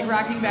 picturing you like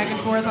rocking back and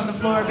forth on the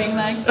floor, being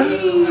like,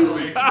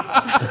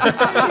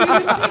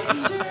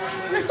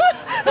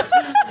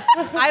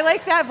 I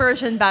like that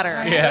version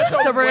better. Yeah.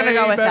 So we're gonna Way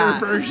go with better that.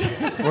 version.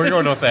 We're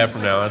going with that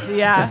from now on.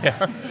 Yeah.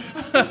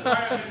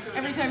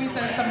 every time he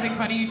says something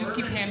funny, you just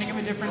keep handing him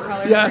a different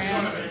color.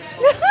 Yes.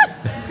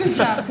 brand. Good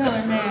job,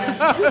 color man.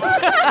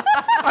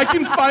 I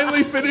can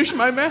finally finish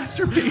my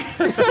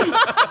masterpiece.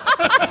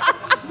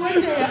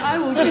 One day I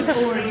will get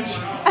orange.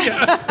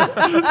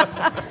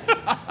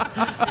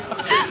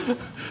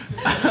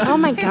 Oh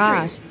my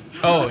gosh.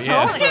 Oh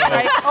yeah, Own it,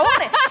 right?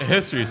 Own it. so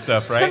history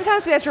stuff, right?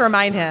 Sometimes we have to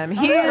remind him.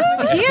 He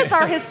is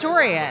our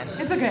historian.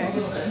 It's okay.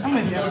 I'm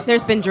with you.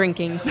 There's been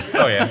drinking.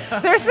 Oh yeah.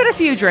 There's been a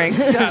few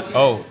drinks.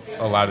 Oh,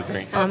 a lot of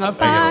drinks. I Buy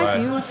get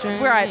a you lot. a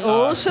drink. We're at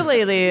Old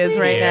Shillelagh's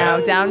right Yeah.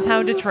 now,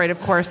 downtown Detroit.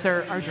 Of course,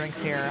 there are drinks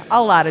here.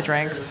 A lot of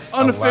drinks.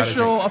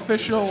 Unofficial, drinks.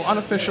 official,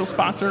 unofficial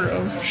sponsor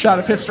of Shot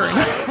of History.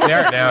 They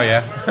are now,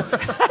 yeah.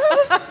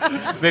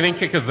 They didn't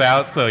kick us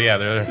out, so yeah,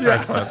 they're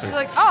our sponsor. You're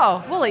like,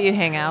 oh, we'll let you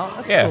hang out.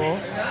 That's Yeah.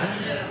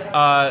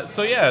 cool.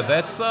 So yeah,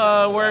 that's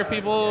where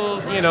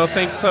people,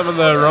 think some of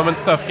the Roman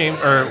stuff came,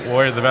 or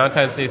where the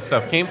Valentine's Day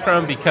stuff came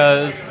from,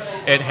 because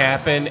it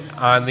happened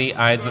on the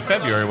Ides of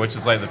February, which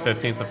is like the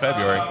 15th of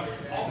February.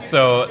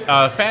 So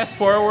fast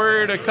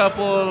forward a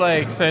couple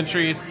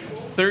centuries,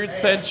 3rd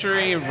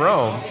century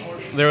Rome,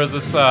 there was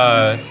this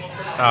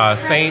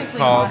saint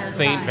called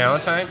Saint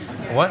Valentine.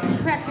 What?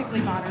 Practically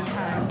modern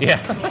times. Yeah.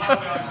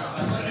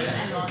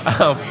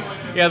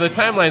 Yeah, the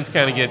timelines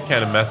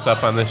get messed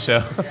up on this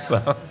show.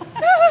 So,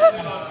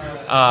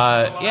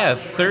 yeah,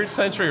 3rd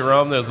century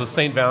Rome. There was a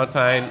Saint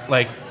Valentine.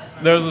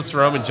 There was this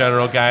Roman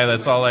general guy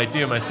that's all like,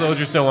 "Dude, my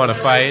soldiers don't want to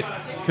fight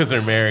because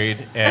they're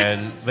married,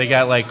 and they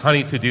got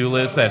honey to-do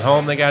lists at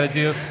home they got to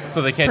do,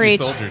 so they can't Preach.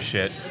 do soldier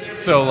shit."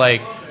 So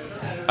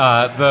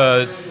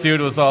the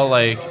dude was all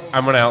like,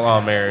 "I'm gonna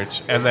outlaw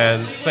marriage," and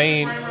then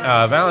Saint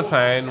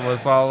Valentine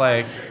was all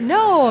like,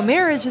 No,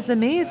 marriage is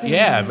amazing.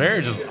 "Yeah,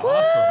 marriage is awesome."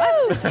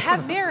 Let's just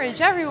have marriage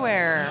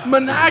everywhere.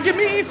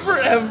 Monogamy for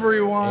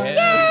everyone.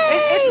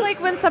 It's like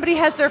when somebody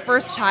has their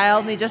first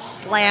child and they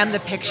just slam the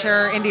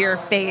picture into your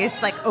face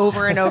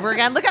over and over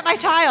again. Look at my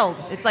child.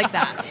 It's like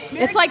that.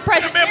 It's like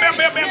President. Bam,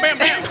 bam, bam, bam, bam,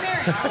 bam.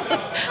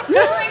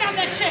 Bring out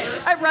that shit.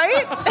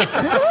 Right?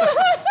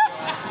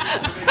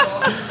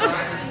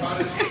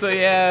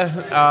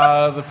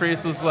 the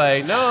priest was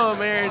like, no,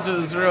 marriage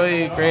is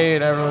really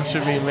great. Everyone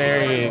should be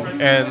married.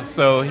 And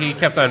so he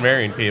kept on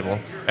marrying people,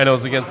 and it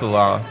was against the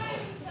law.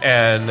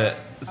 And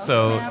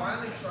so...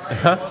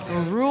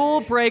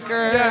 Rule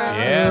breaker.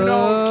 Yeah. You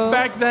know,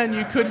 back then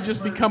you couldn't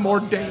just become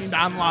ordained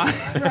online.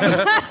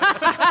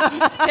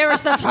 There were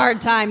such hard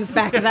times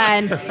back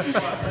then.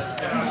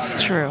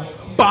 It's true.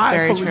 Bye,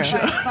 Very true. Felicia.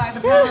 By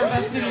the power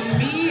vested in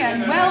me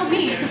and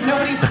me, because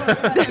nobody's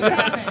supposed to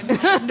let this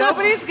happen.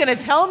 Nobody's gonna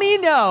tell me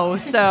no.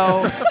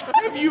 So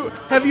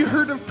Have you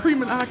heard of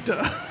prima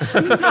nocta?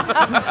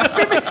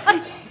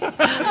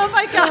 oh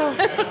my god,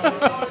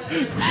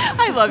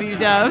 I love you,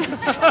 Deb.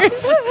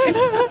 Seriously.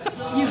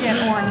 You get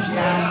orange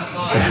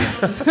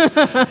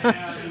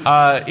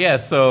now.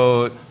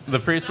 So the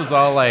priest was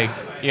all like,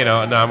 no,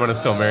 I'm going to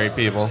still marry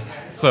people.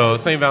 So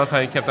St.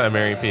 Valentine kept on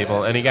marrying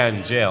people, and he got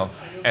in jail.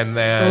 And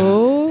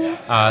then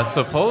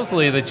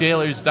supposedly the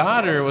jailer's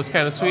daughter was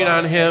kind of sweet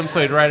on him,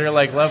 so he'd write her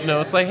like love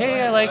notes like,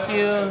 hey, I like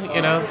you,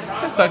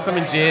 it sucks I'm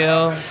in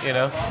jail,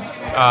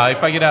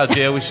 if I get out of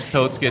jail, we should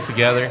totes get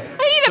together.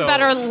 I need a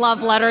better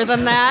love letter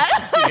than that.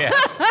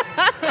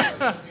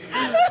 Yeah.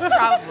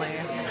 Probably.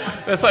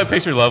 That's how I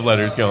picture love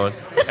letters going.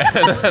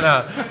 And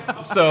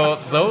then,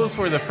 so those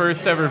were the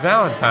first ever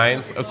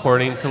Valentines,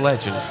 according to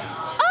legend.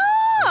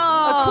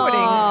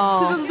 According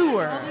to the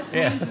lure.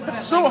 Yeah.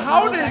 So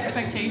how did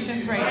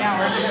Expectations right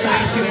now are just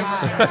way too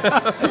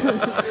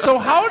high. So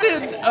how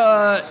did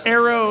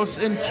Eros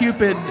and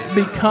Cupid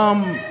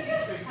become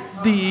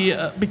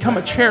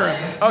a cherub?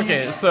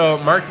 Okay, so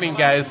marketing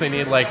guys, they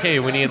need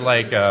we need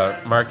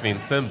a marketing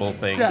symbol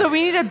thing. So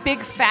we need a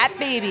big fat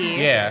baby.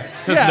 Yeah,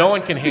 because Yeah. no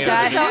one can handle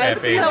That a big fat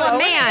is baby. so a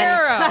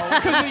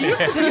man. Because it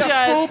used to be a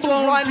Just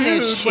full-blown run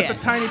dude this with shit. a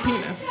tiny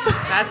penis.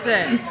 That's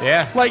it.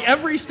 Yeah, Like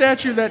every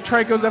statue that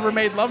Trico's ever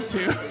made love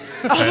to.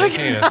 tiny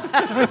penis.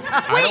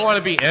 I don't want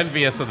to be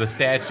envious of the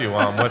statue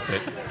while I'm with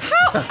it.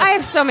 I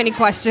have so many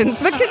questions,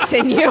 but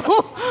continue.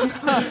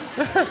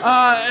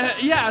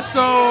 Yeah,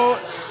 so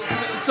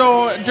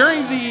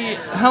during the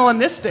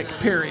Hellenistic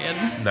period,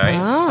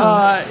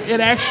 Nice. it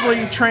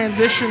actually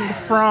transitioned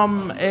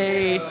from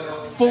a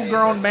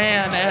full-grown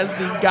man as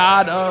the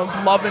god of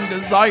love and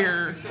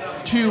desire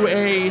to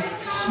a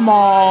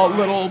small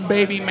little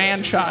baby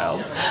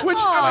man-child, which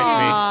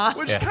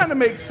Yeah. kind of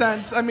makes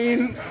sense. I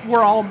mean,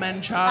 we're all I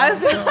men-child.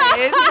 was gonna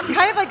say it's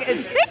kind of like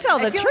They tell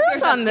the I feel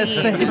truth like on this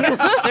there's a thing.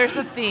 theme. There's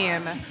a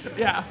theme.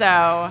 Yeah.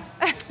 So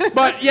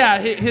But yeah,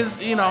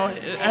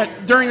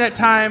 during that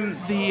time,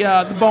 the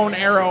bow and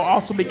arrow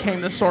also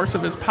became the source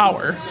of his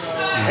power.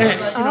 And,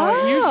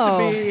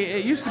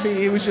 it used to be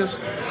he was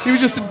just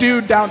a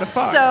dude down to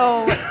fuck.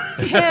 So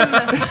him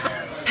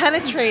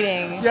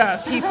penetrating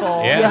Yes.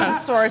 people Yeah. is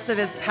the source of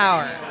his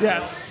power.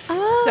 Yes.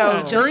 So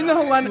just During the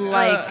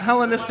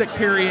Hellenistic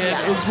period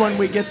is when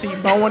we get the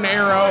bow and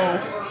arrow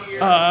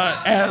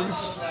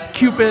as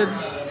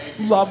Cupid's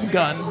love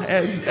gun,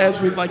 as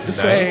we'd like to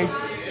Nice.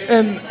 say,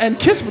 and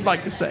Kiss would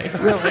like to say,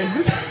 really.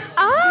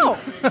 Oh.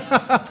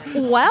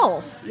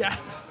 Well, Yeah.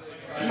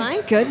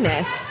 my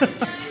goodness.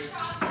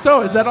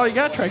 So is that all you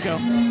got,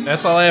 Trico?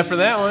 That's all I have for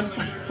that one.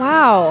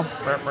 Wow.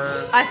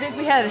 I think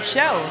we had a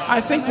show. I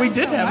think we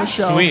did have a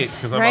show. Sweet,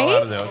 because I'm all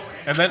out of notes.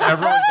 And then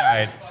everyone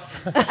died.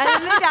 And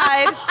then they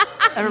died.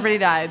 Everybody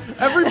died.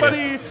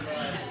 Everybody.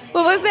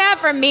 What was that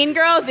from Mean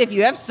Girls? If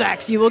you have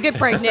sex, you will get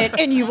pregnant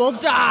and you will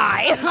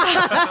die.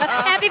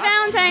 Happy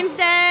Valentine's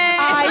Day.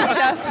 I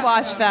just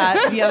watched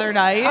that the other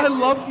night. I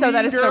love so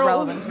that Mean is so Girls.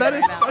 relevant. That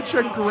is such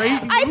a great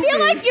movie. I feel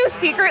like you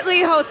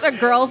secretly host a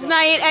girls'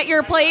 night at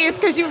your place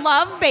because you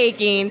love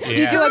baking.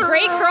 You Yeah. do a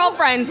great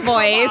girlfriend's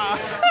voice.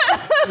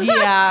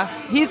 Yeah,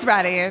 he's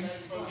ready.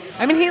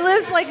 I mean, he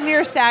lives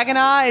near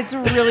Saginaw. It's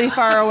really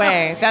far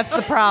away. That's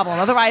the problem.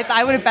 Otherwise,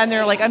 I would have been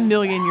there a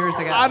million years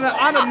ago.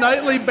 on a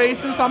nightly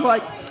basis, I'm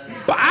like,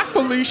 bye,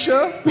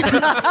 Felicia.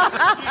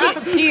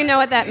 Do you know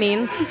what that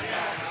means?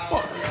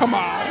 Oh, come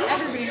on,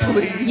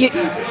 please.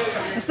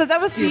 So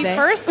that was the they?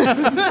 first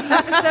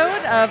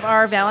episode of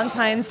our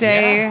Valentine's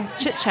Day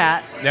chit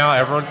chat. Now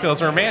everyone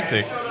feels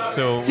romantic.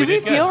 So Do we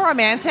did good. feel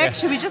romantic? Yeah.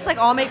 Should we just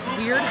all make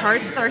weird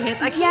hearts with our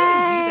hands? I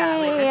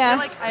can't even do that. I feel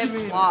like I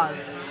have claws.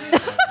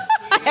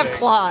 I have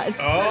claws.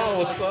 Oh,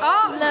 what's up?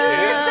 Oh, dude,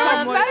 you're so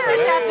much better at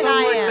that than I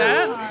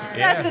am.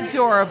 That's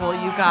adorable,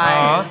 you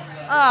guys.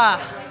 Aww.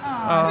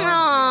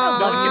 No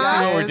one can see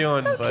what we're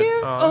doing, but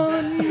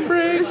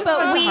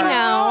But we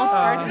know.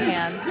 Hearts and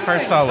hands.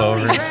 heart's all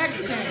over.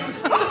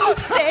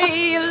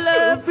 Say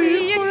love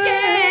me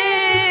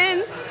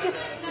again.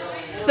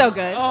 So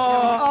good.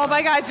 Oh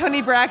my God,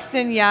 Tony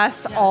Braxton,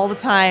 yes, all the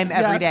time,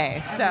 every day.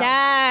 Yes. So.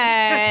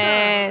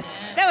 Yes.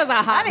 That was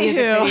a hot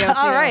music Anywho, video, too.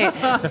 all right.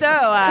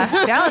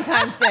 So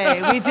Valentine's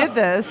Day, we did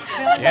this.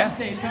 Valentine's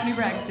Day, Tony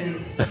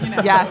Braxton. You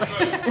know.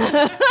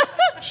 Yes.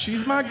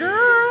 She's my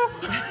girl.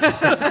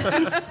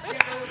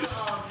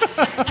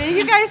 Thank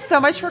you guys so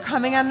much for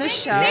coming on this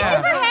show. Thank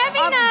you for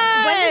having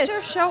us. when does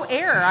your show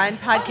air on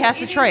Podcast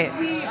Detroit?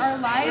 We are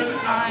live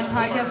on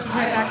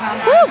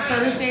podcastdetroit.com on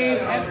Thursdays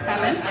at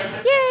 7.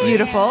 Yay.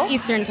 Beautiful.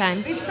 Eastern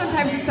time.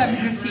 Sometimes it's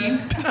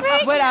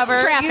 7:15. Whatever.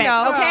 Traffic. You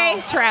know.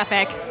 Okay.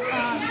 Traffic.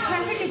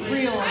 Traffic is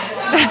real.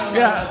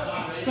 Yeah.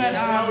 But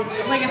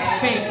like it's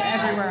fake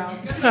everywhere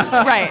else.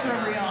 Right. For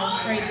real,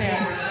 right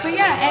there. But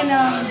yeah, and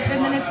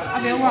then it's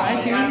available on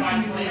iTunes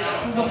and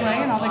Google Play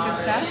and all that good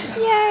stuff.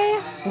 Yay.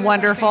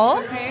 Wonderful.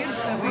 Facebook page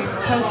that we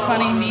post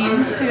funny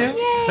memes to.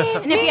 Yay.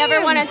 And if you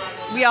ever want to...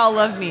 We all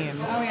love memes.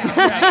 Oh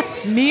yeah.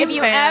 Meme If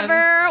you fans.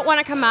 ever want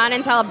to come on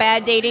and tell a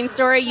bad dating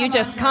story, you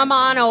just come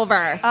on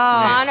over.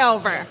 Come on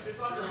over.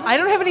 I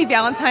don't have any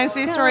Valentine's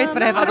Day stories,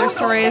 but I have other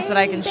stories that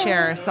I can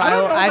share. So don't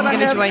know I'm that I going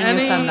to have join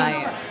any, you some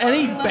nights.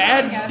 Any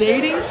bad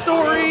dating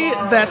story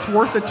that's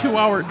worth a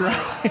 2-hour drive.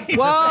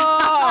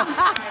 Whoa.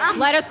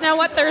 Let us know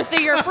what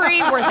Thursday you're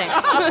free. Worth it.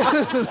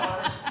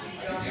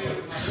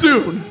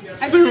 Soon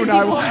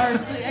I will. I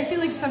feel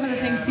like some of the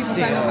things people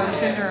send us on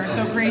Tinder are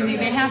so crazy.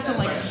 They have to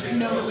like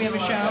know that we have a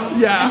show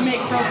Yeah. and make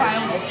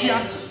profiles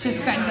just to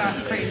send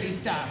us crazy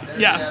stuff.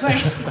 Yes.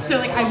 Like, they're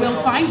like, I will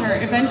find her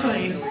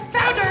eventually.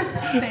 Found her.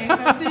 Say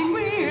something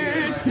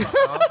weird.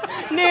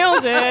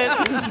 Nailed it.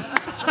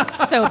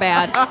 So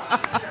bad.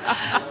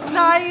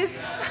 Nice.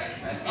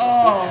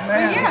 Oh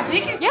man. Yeah,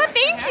 thank you. Yeah,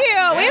 thank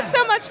you. We had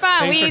so much fun.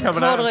 Thanks We for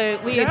coming on.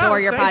 adore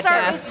your thanks.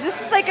 podcast. This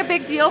is like a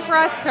big deal for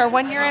us. It's our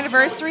 1-year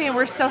anniversary, and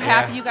we're so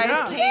happy you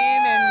guys came.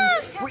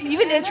 And we're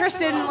even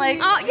interested in like.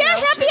 Oh, yeah,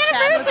 happy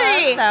chit-chat with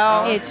anniversary. us,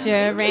 so. It's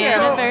your So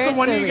anniversary.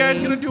 when are you guys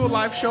gonna do a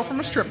live show from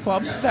a strip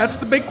club? That's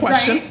the big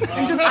question. Right?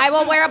 And just I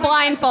will wear a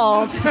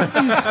blindfold. can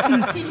you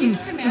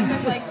just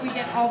imagine like we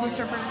get all the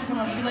strippers to come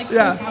up and be like, so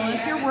Yeah. tell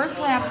us your worst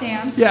lap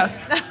dance. Yes.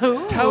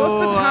 Tell us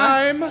the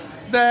time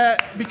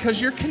that,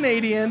 because you're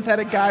Canadian, that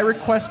a guy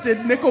requested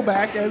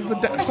Nickelback as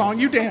the song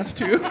you dance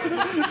to.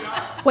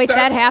 Wait,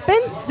 that That's-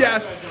 happens?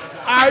 Yes.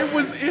 I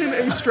was in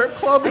a strip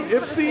club in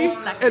Ypsi,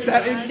 and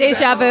that exact...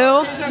 Deja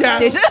vu?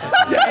 Yes.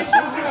 Yes.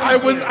 I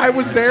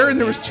was there, and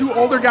there was 2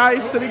 older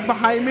guys sitting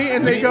behind me,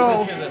 and they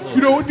go,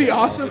 you know, it would be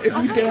awesome if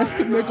you danced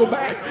to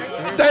Nickelback.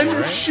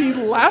 Then she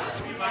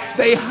left.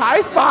 They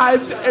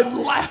high-fived and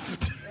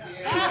left.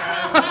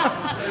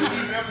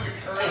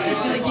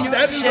 Like, you know,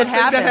 That is a thing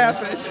that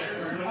happened.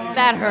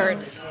 That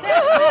hurts.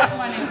 that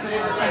one is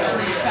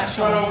especially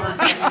special.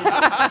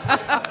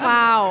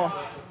 Wow.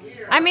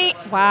 I mean,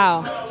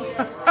 wow.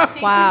 Stacey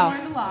Wow.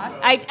 learned a lot.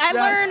 I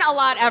learn a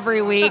lot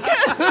every week.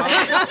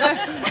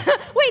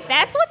 Wait,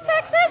 that's what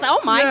sex is? Oh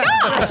my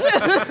gosh.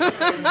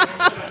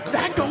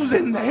 That goes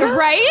in there.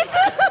 Right?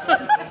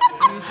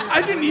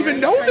 I didn't even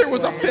know there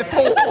was a 5th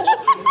hole.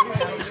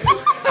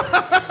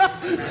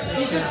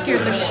 You just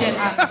scared the shit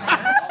out of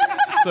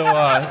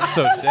me.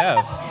 So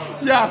Dev,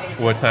 Yeah.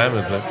 what time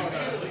is it?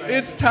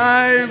 It's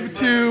time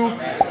to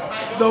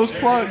those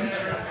plugs.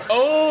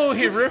 Oh,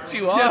 he ripped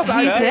you off. Yes, I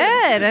He Dev.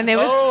 did, and it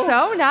was Oh.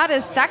 so not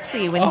as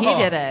sexy when he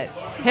did it.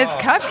 His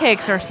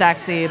cupcakes are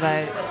sexy,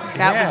 but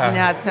that was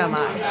not so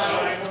much.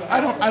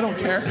 I don't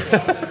care.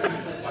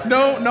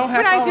 No We're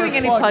half not hour doing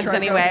any plug, plugs Trico.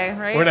 anyway,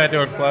 right? We're not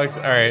doing plugs.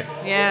 All right.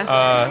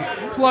 Yeah.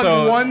 Plug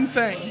So- one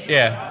thing.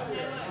 Yeah.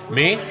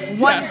 Me?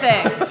 One yes.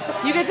 thing.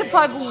 You get to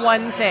plug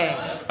one thing.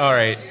 All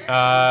right.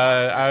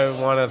 I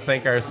want to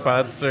thank our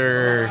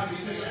sponsor,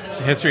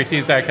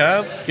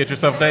 HistoryTees.com. Get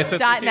yourself a nice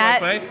history Dot tee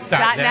net. like mine.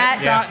 Dot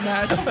net. Yeah.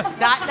 .net.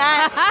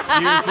 .net.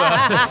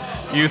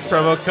 Use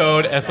promo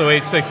code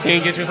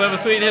SOH16. Get yourself a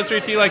sweet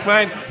history tea like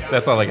mine.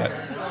 That's all I got.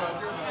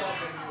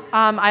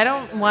 I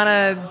don't want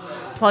to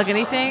plug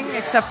anything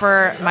except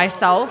for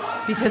myself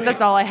because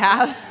that's all I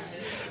have.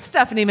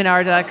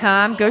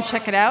 StephanieMenard.com. Go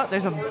check it out.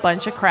 There's a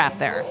bunch of crap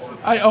there.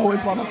 I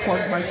always want to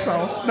plug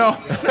myself. No.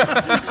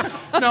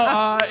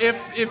 No,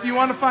 if you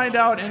want to find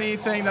out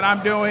anything that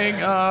I'm doing,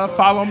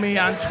 follow me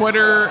on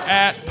Twitter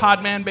at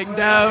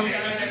PodmanBigDev.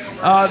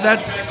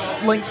 That's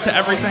links to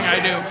everything I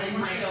do.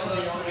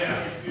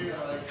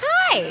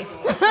 Hi.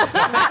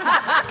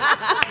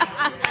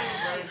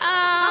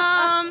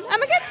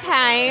 I'm a good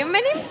time. My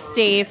name's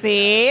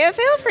Stacy.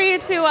 Feel free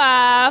to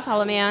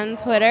follow me on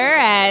Twitter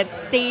at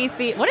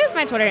Stacy. What is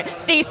my Twitter?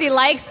 Stacy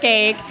Likes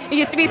Cake. It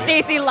used to be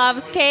Stacy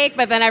Loves Cake,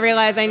 but then I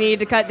realized I needed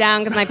to cut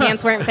down because my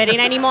pants weren't fitting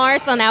anymore.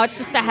 So now it's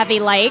just a heavy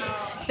like.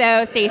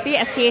 So Stacy,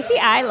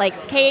 STACI, Likes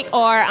Cake,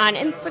 or on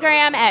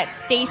Instagram at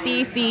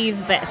Stacy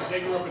Sees This.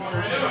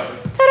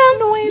 Ta-da,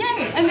 noise.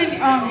 Yay. And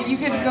then you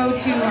could go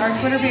to our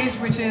Twitter page,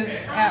 which is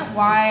at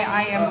Why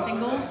I Am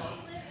Singles.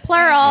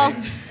 Plural.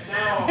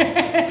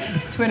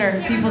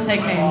 Twitter, people take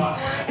names.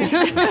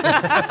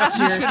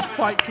 You should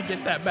fight to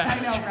get that I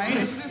back. know, right?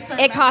 You should just start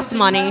It costs messaging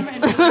money. them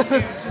and just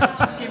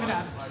give it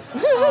up.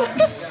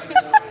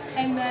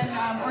 And then,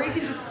 or you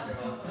can just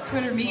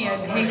Twitter me at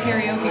Hey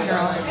Karaoke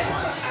Girl.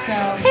 So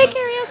Hey,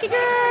 karaoke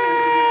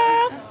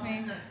girl. that's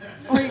me.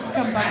 Or you can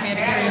come bug me at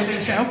a karaoke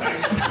show.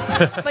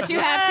 But you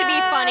have to be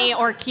funny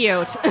or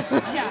cute.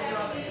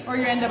 Yeah. Or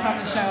you end up on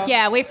the show.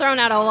 Yeah, we've thrown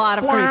out a lot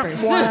of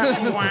creepers.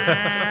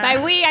 By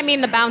we, I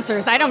mean the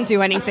bouncers. I don't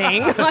do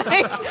anything. She's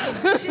like,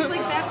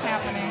 that's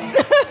happening.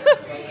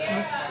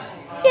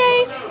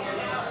 Yay.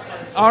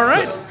 All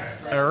right.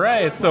 All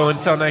right. So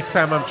until next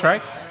time, I'm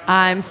Trike.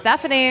 I'm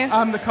Stephanie.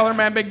 I'm the Color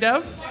Man Big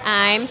Dev.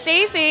 I'm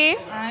Stacy.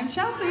 I'm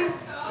Chelsea.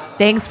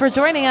 Thanks for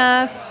joining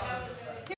us.